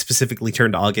that I specifically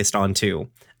turned August onto.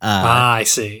 I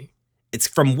see. It's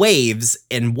from Waves,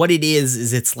 and what it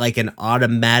is it's like an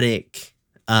automatic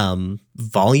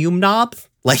volume knob.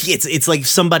 Like it's like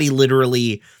somebody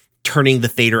literally turning the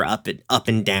fader up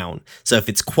and down. So if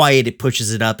it's quiet, it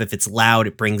pushes it up. If it's loud,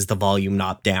 it brings the volume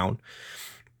knob down.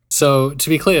 So to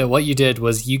be clear, what you did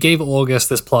was you gave August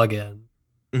this plugin.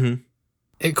 Mm-hmm.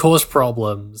 It caused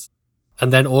problems.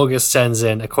 And then August sends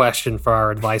in a question for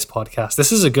our advice podcast.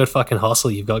 This is a good fucking hustle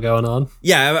you've got going on.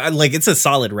 Yeah, like it's a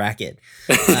solid racket.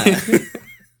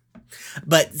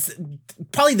 But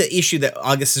probably the issue that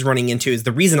August is running into is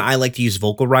the reason I like to use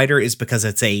Vocal Writer is because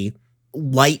it's a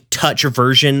light touch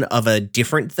version of a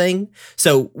different thing.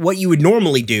 So what you would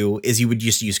normally do is you would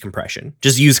just use compression.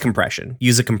 Just use compression.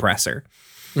 Use a compressor.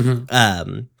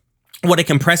 Mm-hmm. What a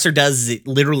compressor does is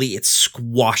it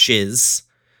squashes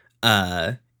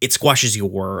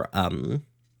your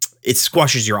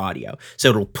audio. So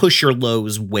it'll push your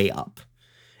lows way up.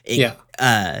 And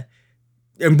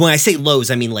when I say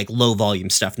lows, I mean like low volume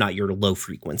stuff, not your low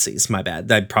frequencies. My bad.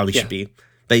 That probably should be.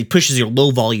 But it pushes your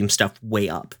low volume stuff way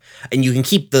up. And you can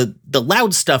keep the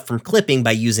loud stuff from clipping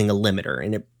by using a limiter.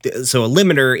 And so a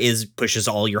limiter pushes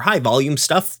all your high volume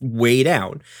stuff way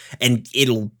down. And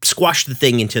it'll squash the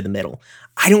thing into the middle.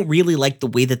 I don't really like the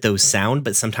way that those sound,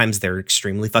 but sometimes they're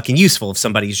extremely fucking useful if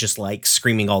somebody's just like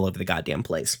screaming all over the goddamn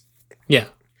place. Yeah.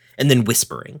 And then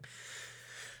whispering.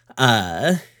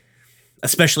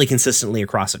 Especially consistently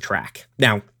across a track.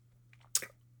 Now,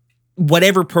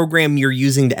 whatever program you're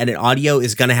using to edit audio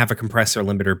is going to have a compressor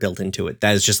limiter built into it.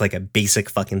 That is just like a basic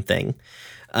fucking thing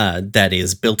that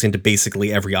is built into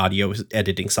basically every audio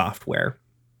editing software.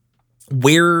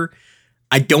 Where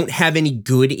I don't have any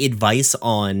good advice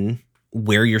on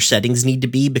where your settings need to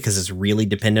be because it's really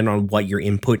dependent on what your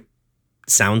input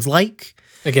sounds like.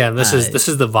 Again, this is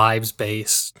the vibes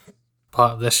based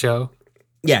part of this show.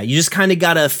 Yeah, you just kind of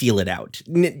gotta feel it out.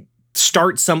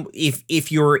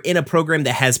 If you're in a program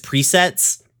that has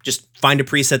presets, just find a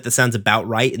preset that sounds about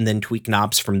right and then tweak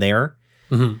knobs from there.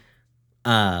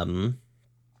 Mm-hmm.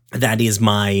 That is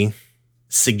my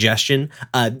suggestion.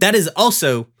 That is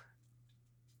also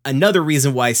another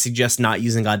reason why I suggest not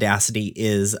using Audacity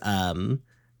is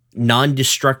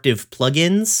non-destructive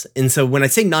plugins. And so when I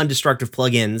say non-destructive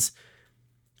plugins,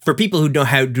 for people who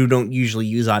don't usually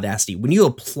use Audacity, when you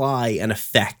apply an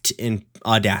effect in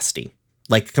Audacity,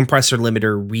 like compressor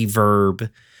limiter, reverb,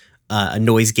 a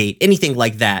noise gate, anything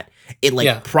like that,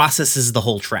 it processes the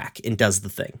whole track and does the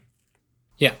thing.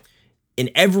 Yeah.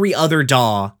 In every other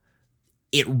DAW,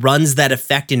 it runs that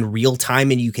effect in real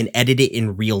time and you can edit it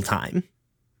in real time.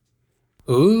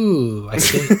 Ooh, I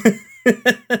see.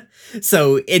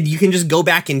 So, and you can just go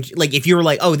back and like, if you're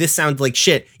like, oh, this sounds like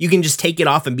shit, you can just take it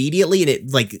off immediately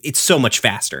and it's so much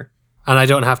faster. And I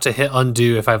don't have to hit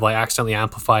undo if I've like accidentally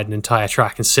amplified an entire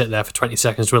track and sit there for 20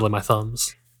 seconds twiddling my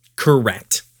thumbs.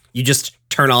 Correct. You just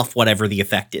turn off whatever the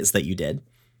effect is that you did.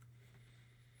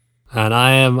 And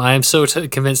I am so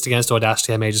convinced against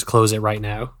Audacity, I may just close it right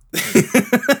now.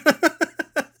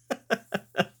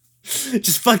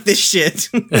 Just fuck this shit.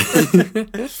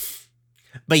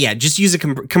 But yeah, just use a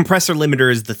compressor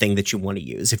limiter is the thing that you want to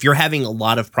use. If you're having a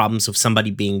lot of problems with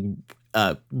somebody being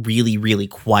really, really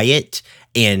quiet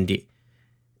and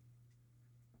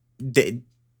they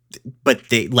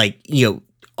like,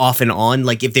 off and on,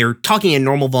 like if they're talking in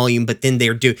normal volume, but then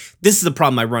this is the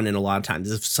problem I run in a lot of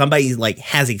times. If somebody like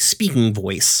has a speaking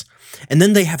voice and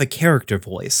then they have a character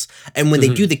voice, and when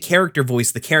they do the character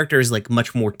voice, the character is like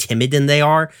much more timid than they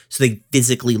are. So they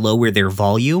physically lower their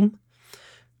volume.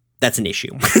 That's an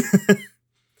issue.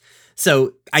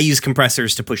 So I use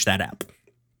compressors to push that up.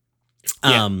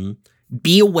 Yeah.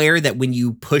 Be aware that when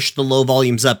you push the low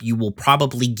volumes up, you will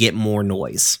probably get more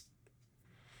noise.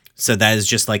 So that is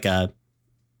just like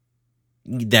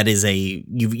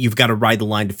you've got to ride the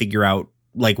line to figure out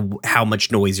like how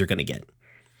much noise you're going to get.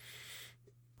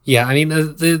 Yeah, I mean,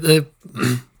 the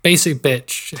basic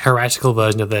bitch heretical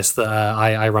version of this that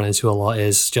I run into a lot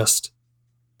is just,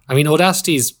 I mean,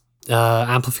 Audacity's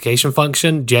amplification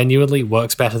function genuinely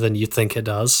works better than you'd think it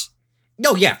does.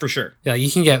 Oh, yeah, for sure. Yeah, you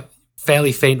can get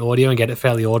fairly faint audio and get it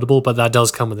fairly audible, but that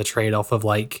does come with a trade-off of,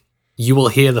 like, you will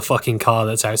hear the fucking car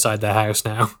that's outside their house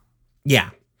now. Yeah.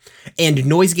 And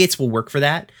noise gates will work for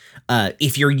that.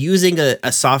 If you're using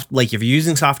if you're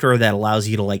using software that allows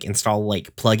you to like install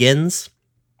like plugins,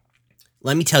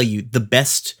 let me tell you, the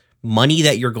best money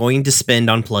that you're going to spend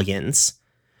on plugins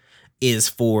is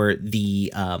for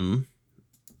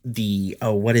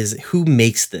who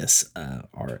makes this?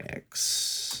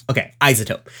 RX. Okay,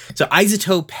 Isotope. So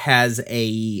Isotope has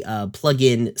a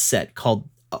plugin set called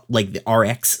like the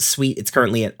RX suite. It's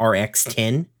currently at RX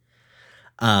 10.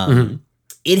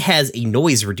 It has a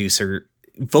noise reducer,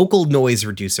 vocal noise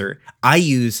reducer I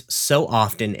use so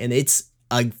often, and it's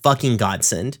a fucking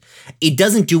godsend. It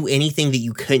doesn't do anything that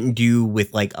you couldn't do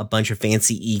with like a bunch of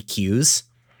fancy EQs.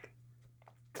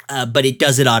 But it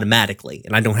does it automatically,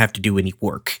 and I don't have to do any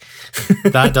work.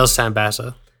 That does sound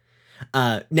better.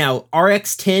 Now,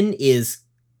 RX 10 is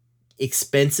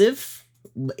expensive.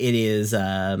 It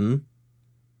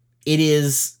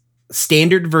is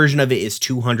standard version of it is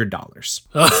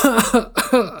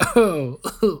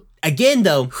 $200. Again,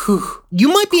 though, you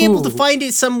might be able to find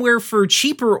it somewhere for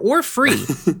cheaper or free.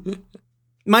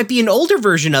 Might be an older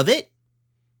version of it.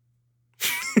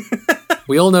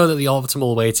 We all know that the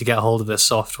optimal way to get hold of this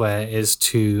software is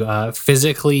to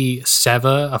physically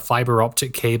sever a fiber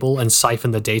optic cable and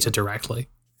siphon the data directly.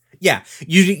 Yeah,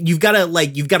 you've got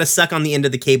to suck on the end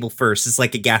of the cable first. It's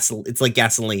like gasoline,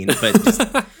 but just,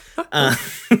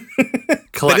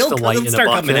 collect the light in a bucket.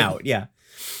 Coming out. Yeah,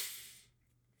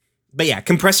 but yeah,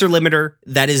 compressor limiter,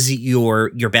 that is your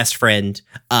best friend.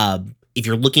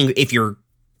 If your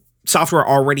software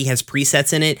already has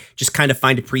presets in it, just kind of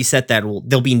find a preset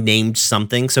they'll be named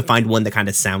something. So find one that kind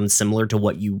of sounds similar to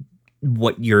what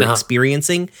you're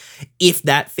experiencing. If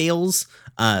that fails,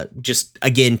 just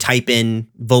again type in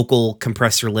vocal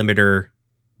compressor limiter,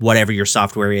 whatever your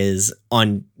software is,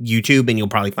 on YouTube, and you'll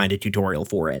probably find a tutorial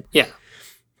for it. Yeah.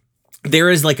 There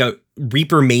is like a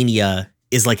Reaper Mania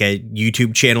is like a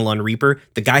YouTube channel on Reaper.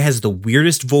 The guy has the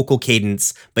weirdest vocal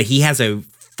cadence, but he has a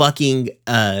fucking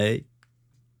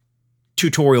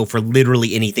tutorial for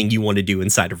literally anything you want to do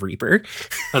inside of Reaper.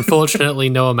 Unfortunately,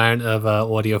 no amount of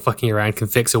audio fucking around can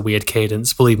fix a weird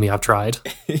cadence. Believe me, I've tried.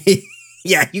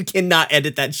 Yeah, you cannot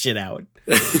edit that shit out.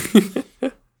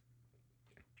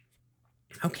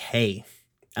 Okay.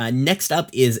 Next up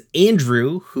is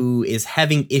Andrew, who is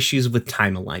having issues with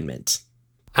time alignment.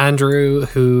 Andrew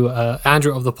of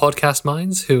the Podcast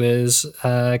Minds, who is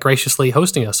graciously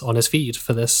hosting us on his feed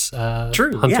for this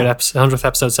 100th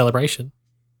episode celebration.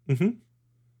 Mm-hmm.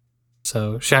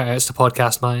 So shout outs to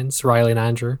Podcast Minds, Riley and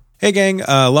Andrew. Hey gang,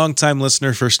 long time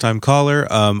listener, first time caller.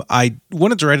 I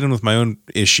wanted to write in with my own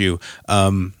issue.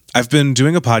 I've been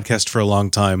doing a podcast for a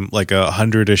long time, like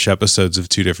 100-ish episodes of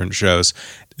 2 different shows.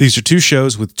 These are 2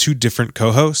 shows with 2 different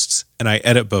co-hosts, and I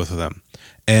edit both of them.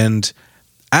 And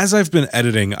as I've been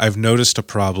editing, I've noticed a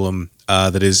problem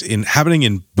that is happening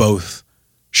in both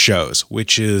shows,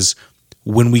 which is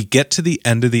when we get to the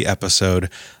end of the episode,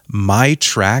 my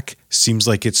track seems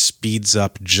like it speeds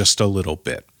up just a little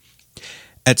bit.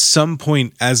 At some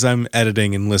point, as I'm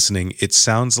editing and listening, it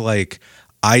sounds like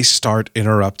I start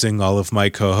interrupting all of my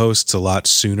co-hosts a lot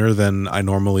sooner than I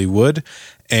normally would.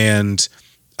 And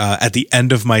at the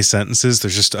end of my sentences,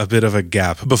 there's just a bit of a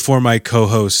gap before my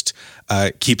co-host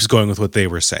keeps going with what they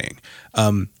were saying.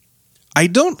 I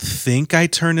don't think I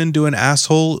turn into an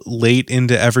asshole late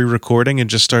into every recording and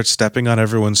just start stepping on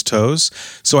everyone's toes.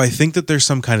 So I think that there's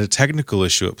some kind of technical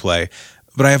issue at play,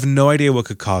 but I have no idea what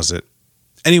could cause it.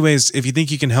 Anyways, if you think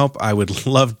you can help, I would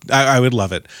love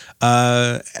it.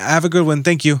 Have a good one.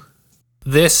 Thank you.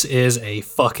 This is a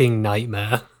fucking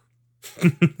nightmare.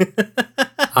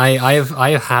 I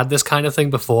have had this kind of thing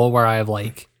before where I have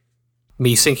like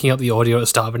me syncing up the audio at the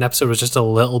start of an episode was just a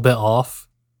little bit off.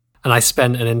 And I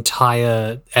spent an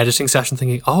entire editing session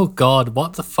thinking, oh God,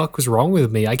 what the fuck was wrong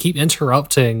with me? I keep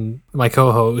interrupting my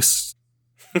co-host.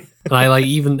 And I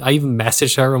even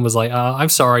messaged her and was like, I'm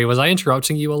sorry, was I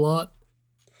interrupting you a lot?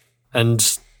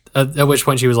 And at which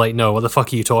point she was like, no, what the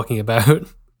fuck are you talking about?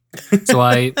 So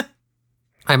I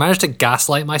managed to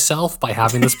gaslight myself by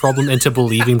having this problem into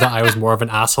believing that I was more of an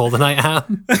asshole than I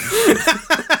am.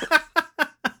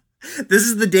 This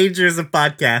is the dangers of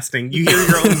podcasting. You hear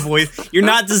your own voice. You're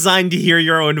not designed to hear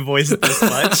your own voice this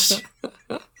much.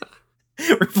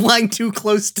 We're flying too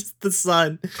close to the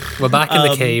sun. We're back in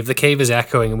the cave. The cave is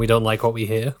echoing and we don't like what we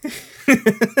hear.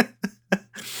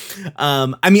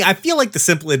 I mean, I feel like the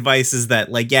simple advice is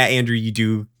that, like, yeah, Andrew, you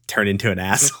do turn into an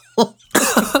asshole.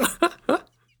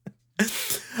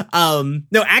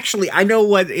 No, actually, I know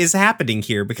what is happening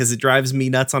here because it drives me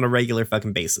nuts on a regular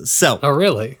fucking basis. So, oh,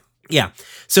 really? Yeah.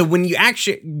 So when you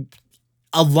actually,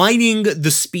 aligning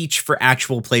the speech for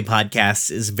actual play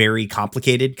podcasts is very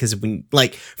complicated because when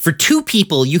like for 2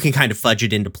 people, you can kind of fudge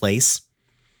it into place.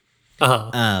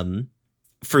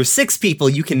 For 6 people,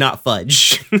 you cannot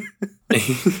fudge.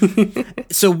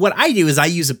 So what I do is I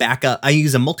use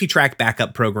a multi-track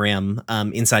backup program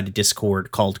inside of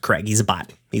Discord called Craig. He's a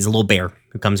bot. He's a little bear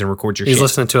who comes and records your shit. He's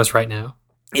listening to us right now.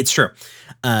 It's true.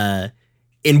 And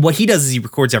what he does is he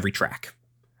records every track.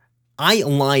 I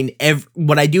align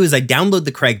what I do is I download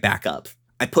the Craig backup.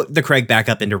 I put the Craig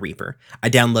backup into Reaper. I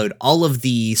download all of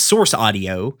the source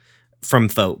audio from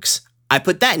folks. I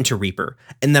put that into Reaper,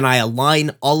 and then I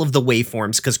align all of the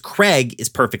waveforms because Craig is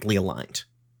perfectly aligned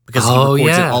because he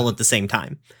records it all at the same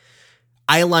time.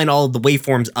 I align all of the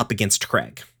waveforms up against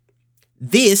Craig.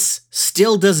 This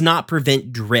still does not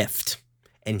prevent drift,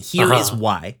 and here is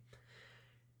why.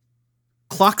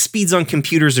 Clock speeds on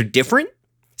computers are different,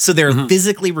 so they're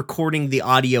physically recording the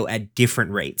audio at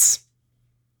different rates.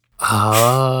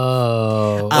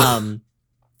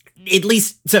 At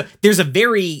least, so there's a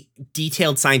very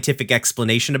detailed scientific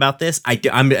explanation about this.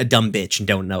 I'm a dumb bitch and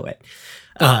don't know it.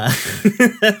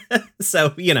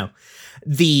 So,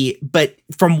 but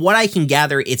from what I can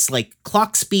gather, it's like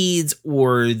clock speeds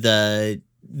or the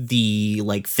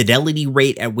like fidelity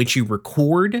rate at which you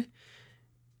record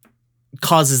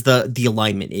causes the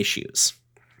alignment issues.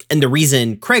 And the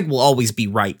reason Craig will always be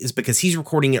right is because he's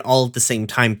recording it all at the same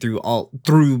time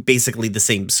through basically the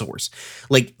same source.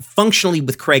 Like functionally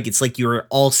with Craig, it's like you're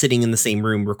all sitting in the same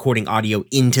room recording audio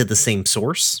into the same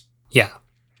source. Yeah.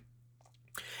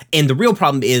 And the real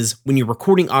problem is when you're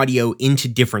recording audio into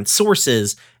different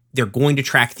sources, they're going to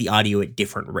track the audio at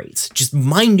different rates, just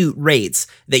minute rates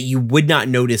that you would not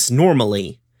notice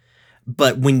normally.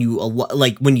 But when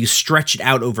you stretch it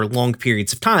out over long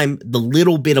periods of time, the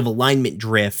little bit of alignment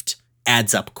drift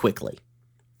adds up quickly.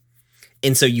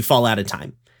 And so you fall out of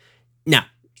time. Now,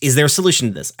 is there a solution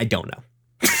to this? I don't know.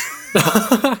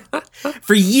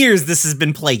 For years, this has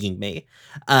been plaguing me.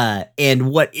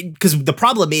 Because the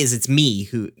problem is it's me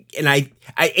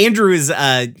Andrew is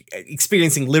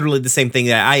experiencing literally the same thing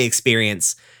that I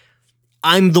experience.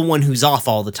 I'm the one who's off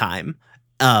all the time.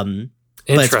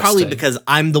 But it's probably because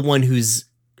I'm the one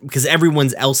because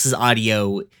everyone else's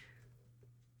audio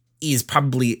is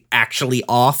probably actually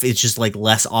off. It's just like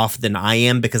less off than I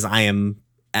am because I am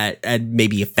at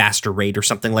maybe a faster rate or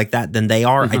something like that than they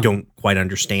are. I don't quite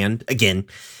understand. Again,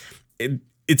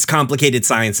 it's complicated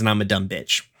science and I'm a dumb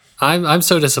bitch. I'm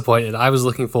so disappointed. I was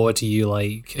looking forward to you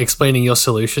like explaining your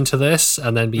solution to this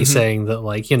and then be saying that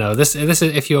like, this is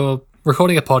if you're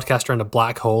recording a podcast around a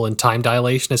black hole and time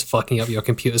dilation is fucking up your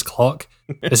computer's clock.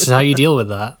 This is how you deal with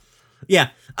that. Yeah.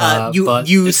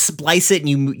 You splice it and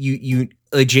you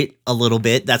udge it a little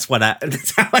bit. That's how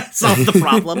I solve the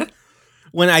problem.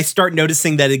 When I start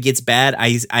noticing that it gets bad,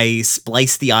 I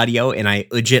splice the audio and I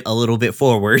udge it a little bit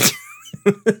forward.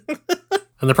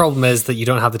 And the problem is that you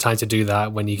don't have the time to do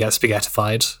that when you get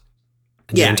spaghettified.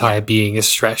 And your entire being is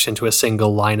stretched into a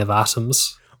single line of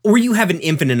atoms. Or you have an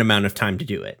infinite amount of time to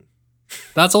do it.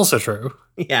 That's also true.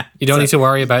 Yeah. You don't need to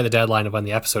worry about the deadline of when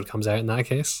the episode comes out in that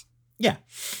case. Yeah.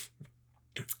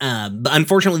 But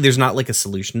unfortunately, there's not like a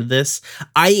solution to this.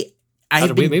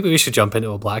 Maybe we should jump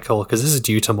into a black hole because this is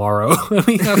due tomorrow.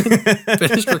 We haven't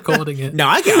finished recording it. No,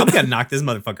 I'm gonna knock this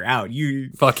motherfucker out.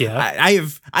 Fuck yeah!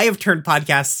 I have turned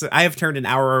podcasts. I have turned an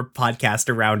hour podcast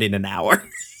around in an hour.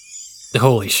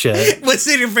 Holy shit! Was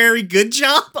it a very good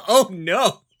job? Oh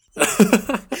no!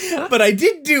 But I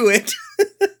did do it.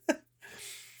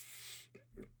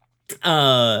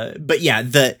 But yeah,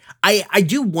 I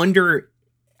do wonder.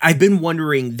 I've been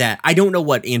wondering that I don't know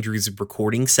what Andrew's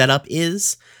recording setup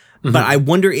is. But I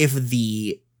wonder if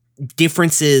the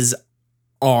differences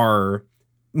are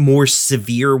more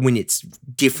severe when it's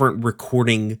different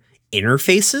recording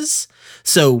interfaces.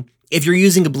 So if you're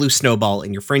using a Blue Snowball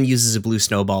and your friend uses a Blue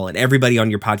Snowball and everybody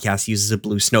on your podcast uses a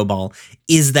Blue Snowball,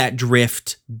 is that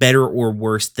drift better or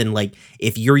worse than like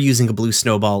if you're using a Blue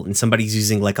Snowball and somebody's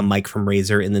using like a mic from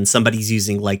Razer and then somebody's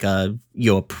using like an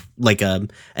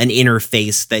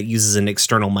interface that uses an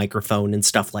external microphone and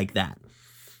stuff like that?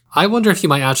 I wonder if you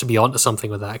might actually be onto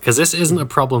something with that, because this isn't a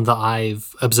problem that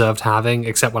I've observed having,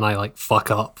 except when I like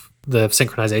fuck up the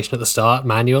synchronization at the start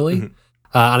manually.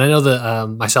 And I know that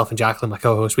myself and Jacqueline, my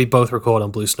co-host, we both record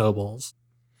on Blue Snowballs.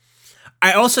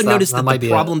 I also noticed that the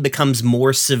problem becomes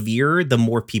more severe the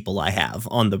more people I have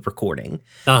on the recording,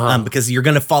 because you're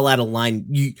going to fall out of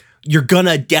line. You're going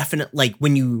to definitely, like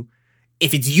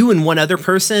if it's you and one other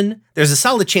person, there's a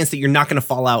solid chance that you're not going to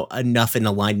fall out enough in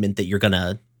alignment that you're going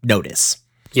to notice.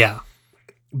 Yeah.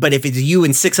 But if it's you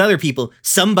and 6 other people,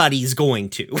 somebody's going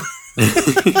to.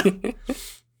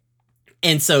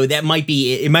 And so that might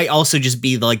be, it might also just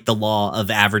be like the law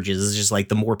of averages. It's just like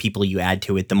the more people you add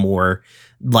to it, the more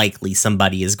likely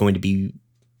somebody is going to be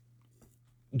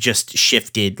just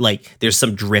shifted. Like there's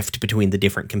some drift between the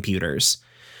different computers.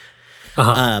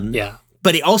 Yeah.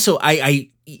 But it also,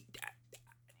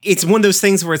 it's one of those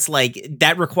things where it's like,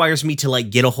 that requires me to like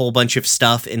get a whole bunch of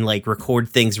stuff and like record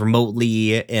things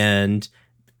remotely. And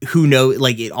who knows,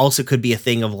 like it also could be a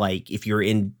thing of like, if you're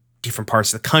in different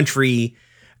parts of the country,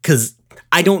 because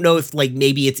I don't know if like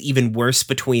maybe it's even worse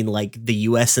between like the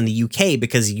US and the UK,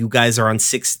 because you guys are on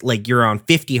you're on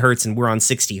 50 hertz and we're on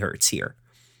 60 hertz here.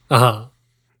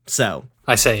 So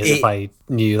I say as if I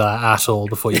knew that at all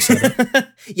before you said it.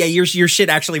 Yeah, your shit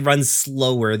actually runs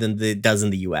slower than it does in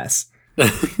the US.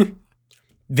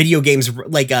 Video games,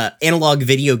 like analog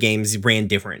video games, ran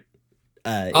different.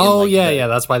 Yeah,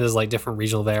 that's why there's like different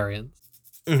regional variants.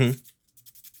 Mm-hmm.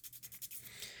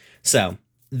 So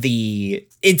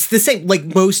it's the same.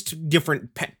 Like most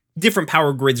different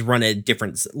power grids run a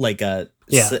different like a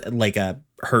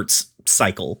hertz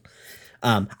cycle.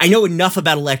 I know enough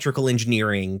about electrical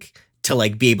engineering to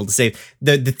like be able to say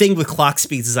the thing with clock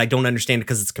speeds is I don't understand it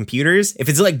because it's computers. If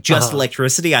it's like just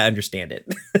electricity, I understand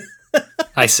it.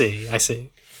 I see.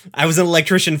 I was an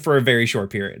electrician for a very short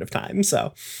period of time,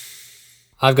 so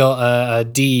I've got a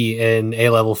D in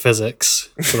A-level physics,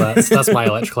 so that's my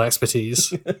electrical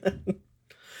expertise.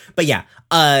 But yeah,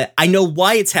 I know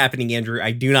why it's happening, Andrew.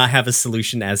 I do not have a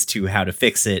solution as to how to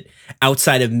fix it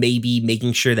outside of maybe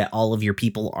making sure that all of your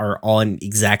people are on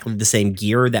exactly the same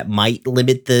gear. That might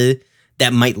limit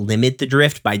the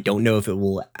drift, but I don't know if it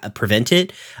will prevent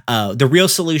it. The real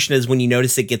solution is when you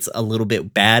notice it gets a little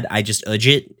bit bad, I just udge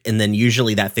it, and then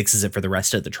usually that fixes it for the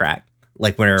rest of the track.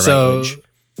 Like whenever I udge.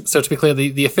 So to be clear,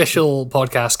 the official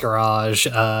Podcast Garage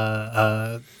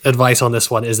advice on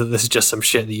this one is that this is just some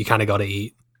shit that you kind of got to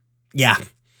eat. Yeah.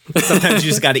 Sometimes you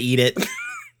just got to eat it.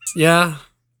 Yeah.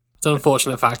 It's an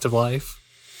unfortunate fact of life.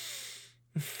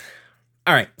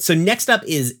 All right. So next up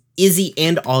is Izzy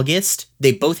and August.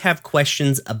 They both have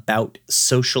questions about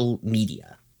social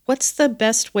media. What's the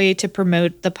best way to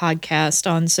promote the podcast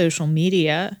on social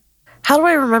media? How do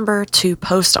I remember to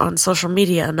post on social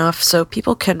media enough so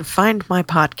people can find my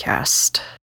podcast?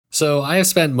 So I have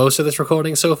spent most of this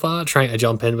recording so far trying to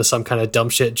jump in with some kind of dumb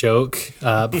shit joke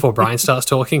before Bryan starts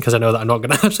talking, because I know that I'm not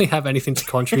going to actually have anything to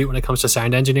contribute when it comes to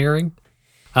sound engineering.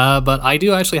 But I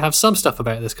do actually have some stuff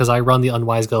about this because I run the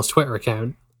Unwise Girls Twitter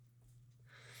account.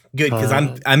 Good, because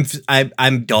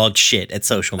I'm dog shit at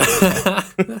social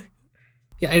media.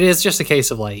 Yeah, it is just a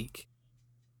case of like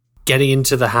getting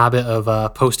into the habit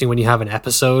of posting when you have an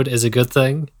episode is a good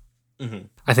thing. Mm-hmm.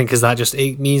 I think because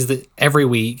it means that every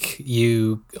week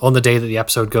on the day that the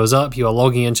episode goes up, you are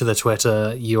logging into the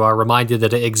Twitter, you are reminded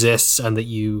that it exists and that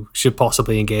you should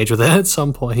possibly engage with it at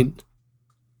some point.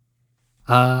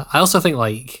 I also think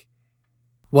like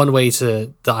one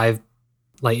thing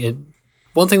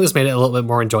that's made it a little bit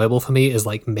more enjoyable for me is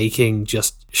like making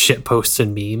just shit posts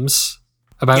and memes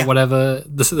about whatever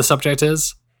the subject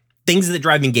is. Things that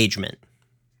drive engagement.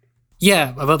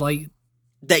 Yeah, but like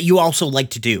that you also like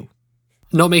to do.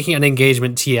 Not making an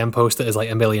engagement TM post that is like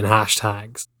 1 million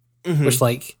hashtags, which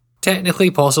like technically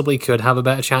possibly could have a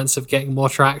better chance of getting more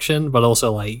traction, but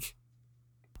also like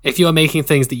if you are making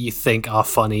things that you think are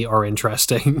funny or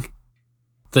interesting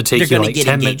that take you like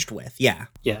 10 minutes with, yeah,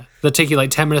 that take you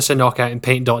like 10 minutes to knock out in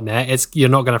paint.net, you're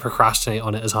not going to procrastinate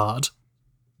on it as hard.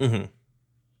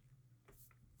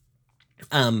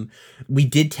 We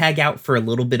did tag out for a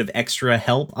little bit of extra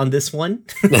help on this one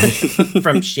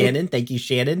from Shannon. Thank you,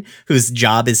 Shannon, whose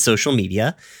job is social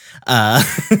media.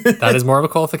 That is more of a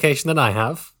qualification than I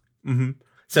have. Mm-hmm.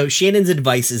 So Shannon's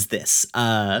advice is this.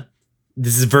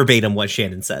 This is verbatim what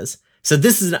Shannon says. So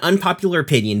this is an unpopular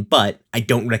opinion, but I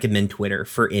don't recommend Twitter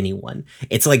for anyone.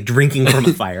 It's like drinking from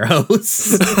a fire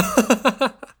hose.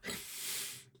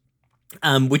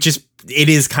 Which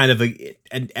is kind of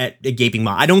a gaping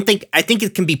maw. I think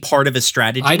it can be part of a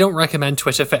strategy. I don't recommend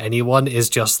Twitter for anyone is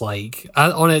just like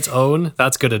on its own.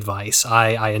 That's good advice.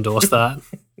 I endorse that.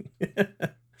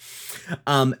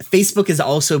 Facebook is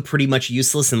also pretty much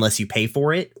useless unless you pay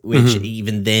for it, which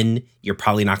even then you're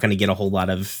probably not going to get a whole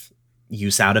lot of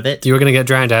use out of it. You're going to get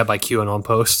drowned out by QAnon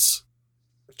posts.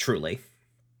 Truly.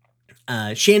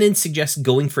 Shannon suggests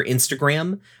going for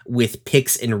Instagram with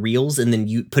pics and reels, and then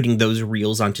you putting those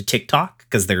reels onto TikTok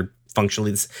because they're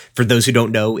functionally, for those who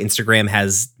don't know, Instagram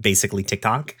has basically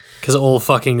TikTok. Because all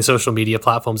fucking social media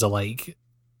platforms are like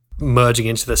merging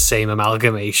into the same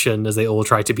amalgamation as they all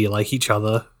try to be like each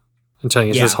other and turning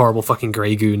into this horrible fucking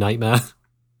grey goo nightmare.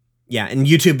 Yeah, and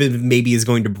YouTube maybe is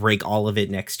going to break all of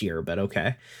it next year, but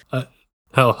okay.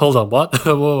 Oh, hold on. What?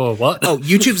 Whoa, what? Oh,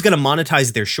 YouTube's going to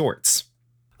monetize their shorts.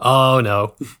 Oh,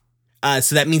 no.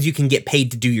 So that means you can get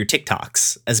paid to do your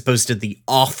TikToks as opposed to the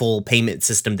awful payment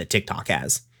system that TikTok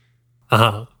has.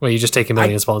 Where you just take a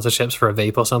million sponsorships for a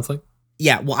vape or something?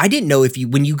 Yeah, well, I didn't know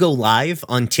when you go live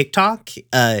on TikTok,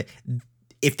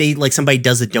 if they like somebody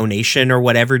does a donation or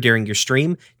whatever during your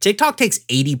stream, TikTok takes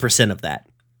 80% of that.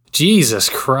 Jesus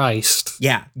Christ.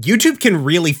 Yeah, YouTube can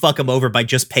really fuck them over by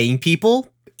just paying people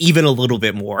even a little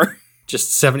bit more. Just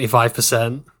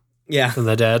 75%. Yeah. And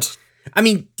they're dead. I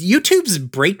mean, YouTube's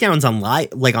breakdowns on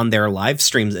on their live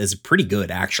streams is pretty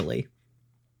good, actually.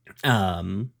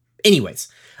 Anyways,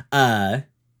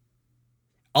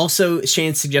 also,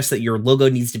 Shannon suggests that your logo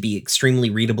needs to be extremely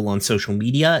readable on social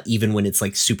media, even when it's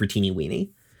like super teeny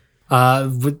weeny.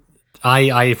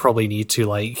 I probably need to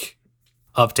like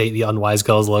update the Unwise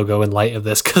Girls logo in light of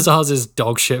this because ours is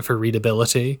dog shit for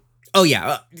readability. Oh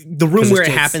yeah, the room where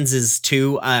it happens is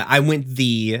too.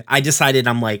 I decided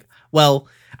I'm like, well,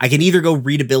 I can either go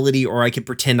readability or I could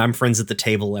pretend I'm friends at the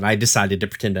table, and I decided to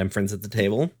pretend I'm friends at the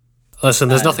table. Listen,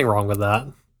 there's nothing wrong with that.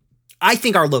 I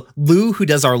think our Lou, who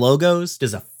does our logos,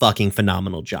 does a fucking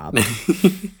phenomenal job.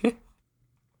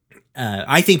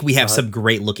 I think we have some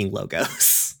great looking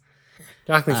logos.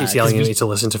 Jacqueline keeps yelling at me to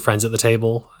listen to Friends at the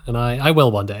Table, and I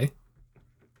will one day.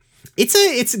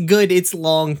 It's good. It's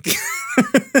long.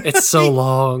 It's so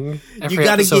long. Every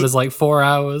episode is like 4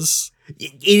 hours.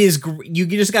 It is. You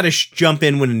just got to jump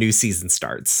in when a new season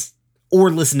starts,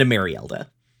 or listen to Marielda.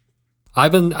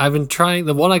 I've been trying.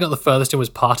 The one I got the furthest in was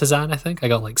Partisan. I think I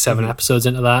got like 7 episodes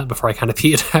into that before I kind of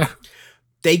petered out.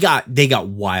 They got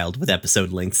wild with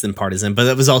episode lengths in Partisan, but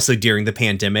that was also during the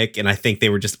pandemic, and I think they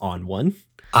were just on one.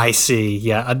 I see.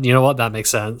 Yeah, you know what? That makes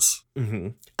sense. Mm-hmm.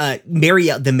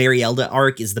 The Marielda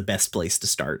arc is the best place to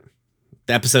start.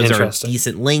 The episodes are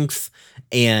decent length,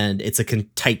 and it's a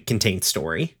tight, contained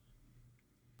story.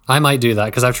 I might do that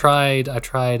because I've tried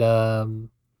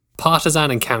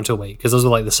Partisan and Counterweight because those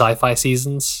were like the sci-fi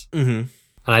seasons, and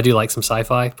I do like some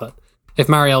sci-fi. But if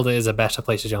Marielda is a better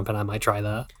place to jump in, I might try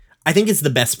that. I think it's the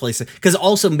best place because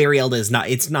also Marielda is not.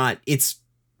 It's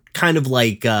kind of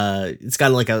like it's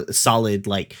got like a solid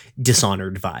like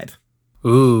Dishonored vibe.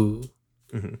 Ooh,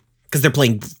 because they're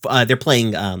playing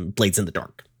Blades in the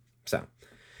Dark, so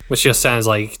which just sounds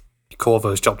like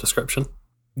Corvo's job description.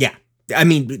 Yeah. I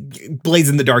mean, Blades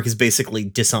in the Dark is basically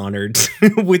Dishonored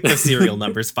with the serial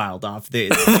numbers filed off the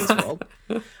world.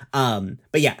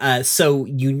 But yeah, so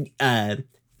you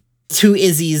to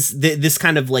Izzy's, this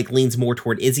kind of like leans more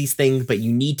toward Izzy's thing, but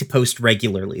you need to post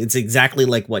regularly. It's exactly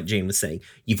like what Jane was saying.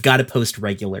 You've got to post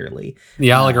regularly.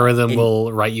 The algorithm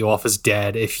will write you off as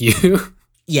dead if you.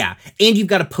 Yeah, and you've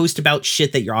got to post about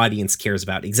shit that your audience cares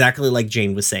about. Exactly like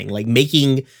Jane was saying, like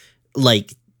making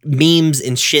like memes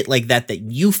and shit like that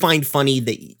you find funny,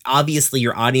 that obviously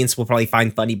your audience will probably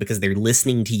find funny because they're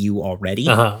listening to you already.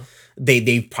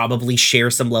 They probably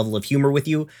share some level of humor with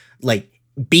you. Like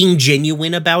being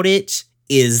genuine about it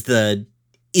is the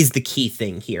key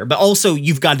thing here. But also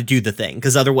you've got to do the thing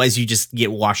because otherwise you just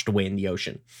get washed away in the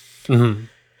ocean.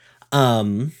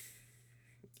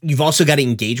 You've also got to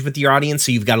engage with your audience,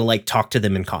 so you've got to like talk to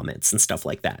them in comments and stuff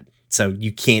like that. So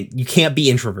you can't be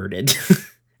introverted.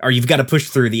 Or you've got to push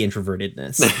through the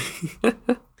introvertedness.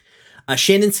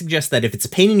 Shannon suggests that if it's a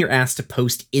pain in your ass to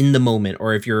post in the moment,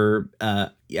 or if you're,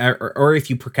 or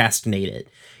if you procrastinate it,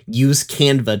 use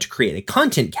Canva to create a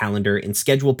content calendar and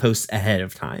schedule posts ahead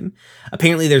of time.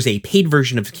 Apparently, there's a paid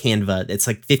version of Canva that's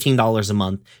like $15 a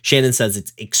month. Shannon says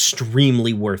it's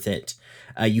extremely worth it.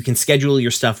 You can schedule your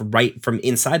stuff right from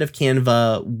inside of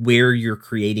Canva where you're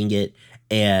creating it,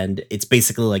 and it's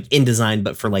basically like InDesign,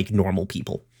 but for like normal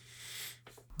people.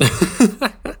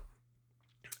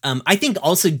 I think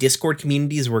also Discord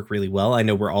communities work really well. I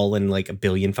know we're all in like a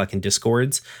billion fucking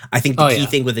Discords. I think the key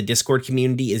thing with a Discord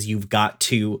community is you have got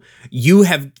to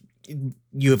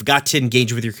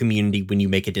engage with your community when you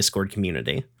make a Discord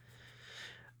community.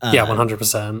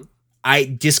 100%.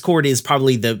 Discord is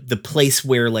probably the place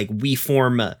where like we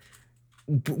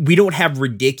don't have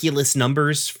ridiculous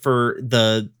numbers for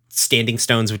the Standing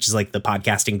Stones, which is like the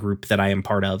podcasting group that I am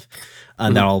part of,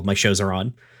 that all of my shows are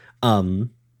on.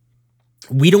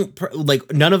 We don't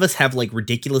none of us have like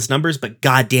ridiculous numbers, but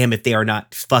goddamn if they are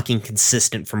not fucking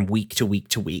consistent from week to week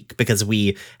to week, because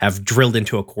we have drilled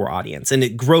into a core audience and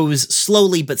it grows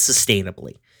slowly but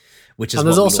sustainably, which is what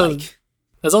we like.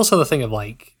 There's also the thing of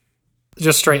like,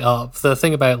 just straight up, the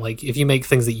thing about like, if you make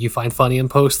things that you find funny and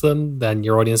post them, then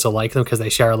your audience will like them because they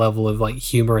share a level of like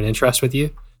humor and interest with you.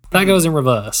 That goes in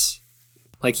reverse.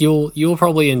 Like you'll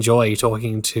probably enjoy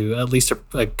talking to at least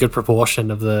a good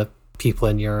proportion of the people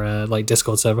in your like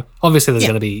Discord server. Obviously, there's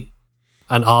going to be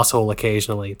an asshole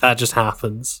occasionally. That just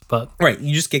happens. But Right,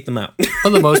 you just kick them out.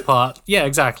 for the most part, yeah,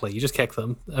 exactly. You just kick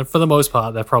them. And for the most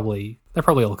part, they're probably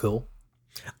all cool.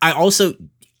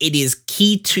 It is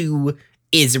key to,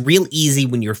 is real easy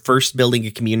when you're first building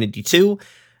a community too.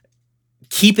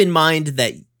 Keep in mind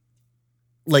that,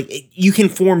 like, you can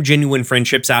form genuine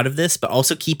friendships out of this, but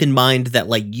also keep in mind that,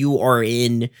 like, you are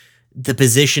in the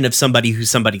position of somebody who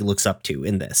somebody looks up to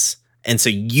in this. And so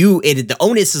the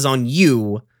onus is on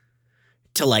you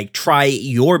to, like, try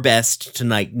your best to,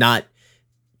 like, not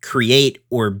create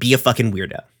or be a fucking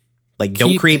weirdo. Like,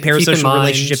 don't create parasocial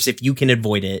relationships if you can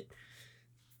avoid it.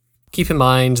 Keep in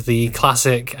mind the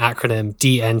classic acronym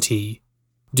DNT.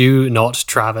 Do not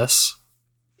Travis.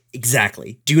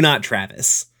 Exactly. Do not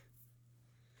Travis.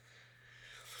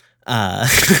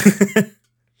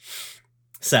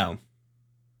 So,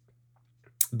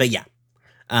 but yeah,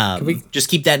 just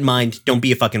keep that in mind. Don't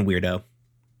be a fucking weirdo.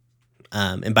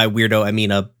 And by weirdo, I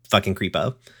mean a fucking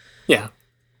creepo. Yeah.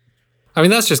 I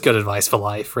mean, that's just good advice for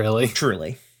life, really.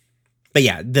 Truly. But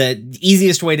yeah, the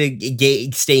easiest way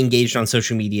to stay engaged on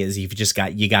social media is you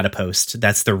gotta post.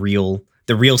 That's the real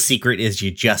secret, is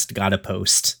you just gotta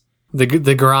post.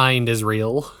 The grind is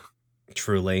real.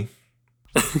 Truly.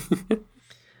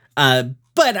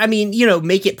 But I mean,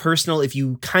 make it personal. If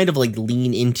you kind of like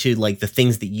lean into like the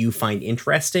things that you find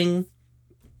interesting,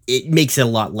 it makes it a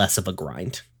lot less of a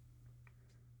grind.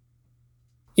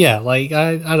 Yeah, like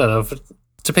I don't know.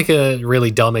 To pick a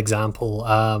really dumb example,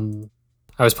 I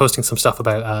was posting some stuff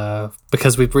about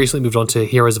because we've recently moved on to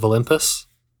Heroes of Olympus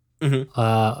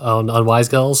on Wise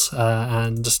Girls,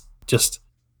 and just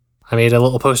I made a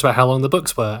little post about how long the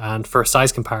books were, and for a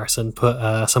size comparison, put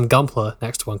some Gunpla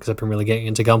next to one because I've been really getting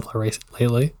into Gunpla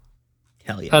lately.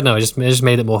 Hell yeah! I don't know. It just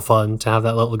made it more fun to have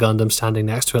that little Gundam standing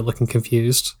next to it, looking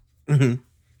confused. Mm-hmm.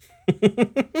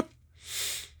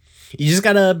 You just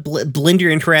gotta blend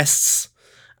your interests.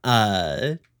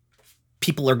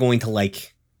 People are going to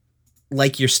like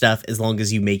your stuff as long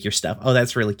as you make your stuff. Oh,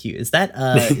 that's really cute. Is that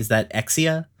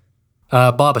Exia?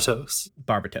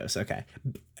 Barbatos, okay.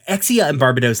 Exia and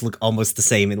Barbados look almost the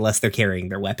same unless they're carrying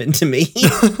their weapon to me.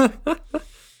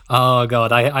 Oh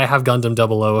god, I have Gundam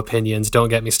 00 opinions. Don't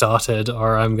get me started,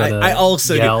 or I'm gonna. I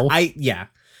also yell.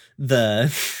 do.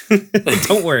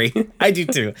 Don't worry, I do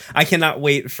too. I cannot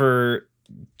wait for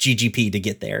GGP to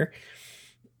get there.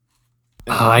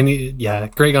 Great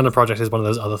Gundam Project is one of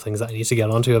those other things that I need to get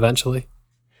onto eventually.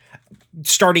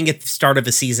 Starting at the start of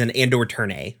a season and/or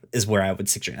Turn A is where I would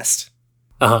suggest.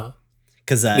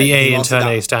 Because the A in Turn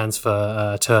A stands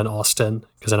for Turn Austin,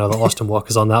 because I know that Austin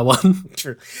Walker's on that one.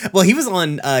 True. Well, he was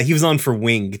on for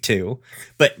Wing too,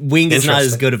 but Wing is not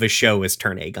as good of a show as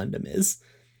Turn A Gundam is.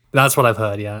 That's what I've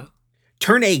heard. Yeah.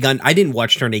 I didn't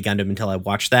watch Turn A Gundam until I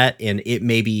watched that, and it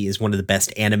maybe is one of the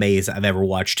best animes I've ever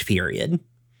watched. Period.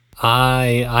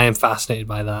 I am fascinated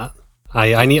by that.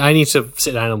 I need to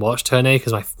sit down and watch Turn A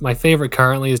because my favorite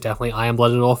currently is definitely Iron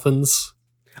Blooded Orphans.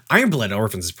 Iron Blooded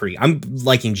Orphans is pretty. I'm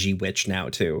liking G-Witch now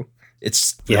too.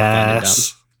 It's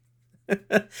yes.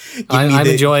 I'm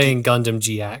enjoying Gundam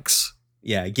GX.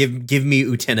 Yeah, give me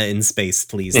Utena in space,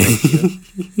 please.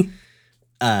 Thank you.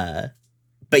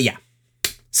 But yeah.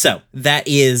 So that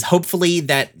is hopefully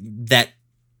that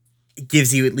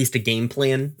gives you at least a game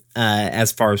plan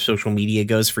as far as social media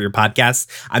goes for your podcast.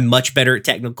 I'm much better at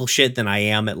technical shit than I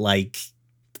am at like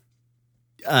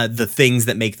the things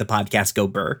that make the podcast go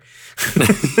burr.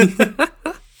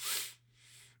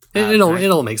 It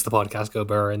all makes the podcast go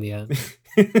burr in the end.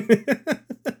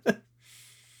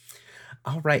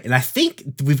 All right, and I think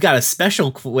we've got a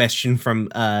special question from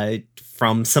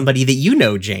somebody that you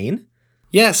know, Jane.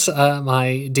 Yes,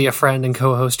 my dear friend and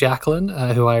co-host Jacqueline,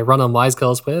 who I run on Wise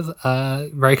Girls with,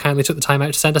 very kindly took the time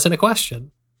out to send us in a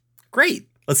question. Great.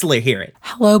 Let's hear it.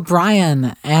 Hello,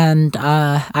 Bryan. And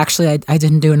actually, I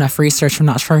didn't do enough research. I'm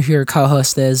not sure who your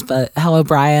co-host is, but hello,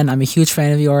 Bryan. I'm a huge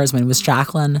fan of yours. My name is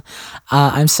Jacqueline.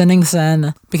 I'm sending this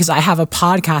in because I have a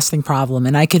podcasting problem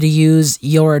and I could use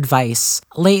your advice.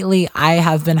 Lately, I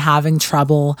have been having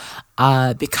trouble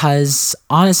because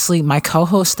honestly, my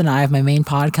co-host and I of my main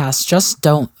podcast just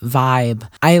don't vibe.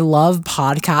 I love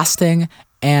podcasting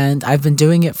and I've been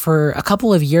doing it for a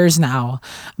couple of years now,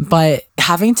 but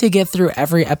having to get through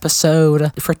every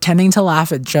episode, pretending to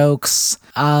laugh at jokes,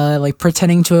 like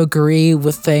pretending to agree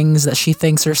with things that she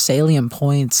thinks are salient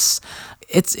points,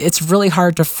 it's really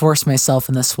hard to force myself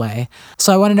in this way.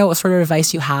 So I want to know what sort of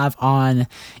advice you have on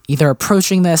either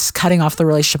approaching this, cutting off the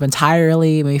relationship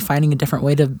entirely, maybe finding a different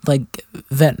way to like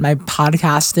vet my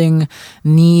podcasting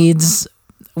needs.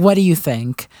 What do you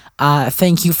think?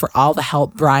 Thank you for all the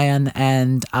help, Bryan,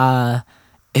 and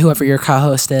whoever your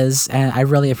co-host is, and I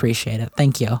really appreciate it.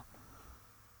 Thank you.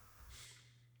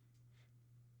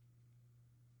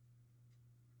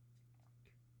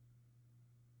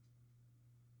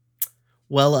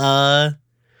 Well,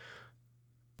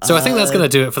 So I think that's going to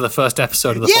do it for the first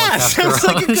episode of the podcast. Sounds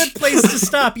like a good place to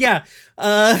stop. Yeah.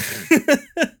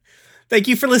 Thank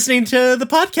you for listening to the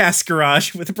Podcast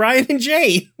Garage with Bryan and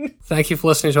Jane. Thank you for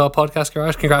listening to our Podcast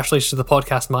Garage. Congratulations to the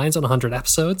Podcast Minds on 100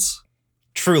 episodes.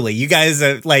 Truly, you guys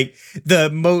are like the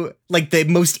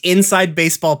most inside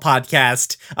baseball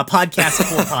podcast, a podcast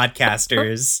for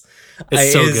podcasters.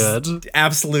 It's so good.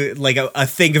 Absolute, like a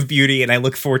thing of beauty, and I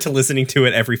look forward to listening to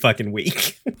it every fucking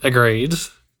week. Agreed.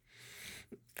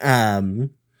 But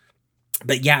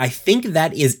yeah, I think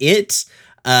that is it.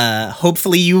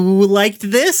 Hopefully you liked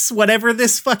this, whatever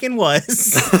this fucking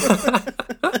was.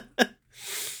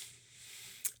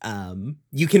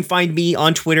 You can find me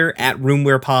on Twitter at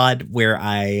RoomWherePod, where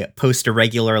I post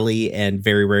irregularly and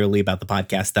very rarely about the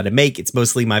podcast that I make. It's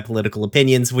mostly my political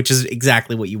opinions, which is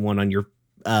exactly what you want on your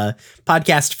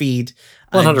podcast feed.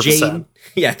 100%.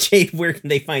 Jade, where can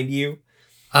they find you?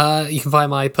 You can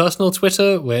find my personal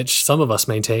Twitter, which some of us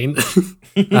maintain,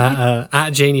 at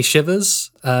Janie Shivers,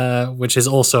 which is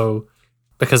also,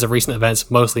 because of recent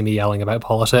events, mostly me yelling about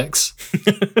politics.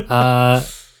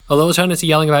 Although we'll turn into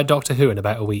yelling about Doctor Who in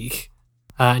about a week.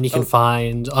 And you can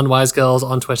find Unwise Girls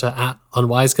on Twitter at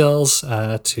Unwise Girls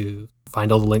to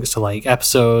find all the links to like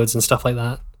episodes and stuff like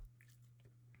that.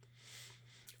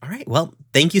 All right. Well,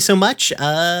 thank you so much.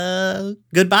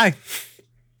 Goodbye.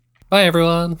 Bye,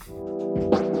 everyone.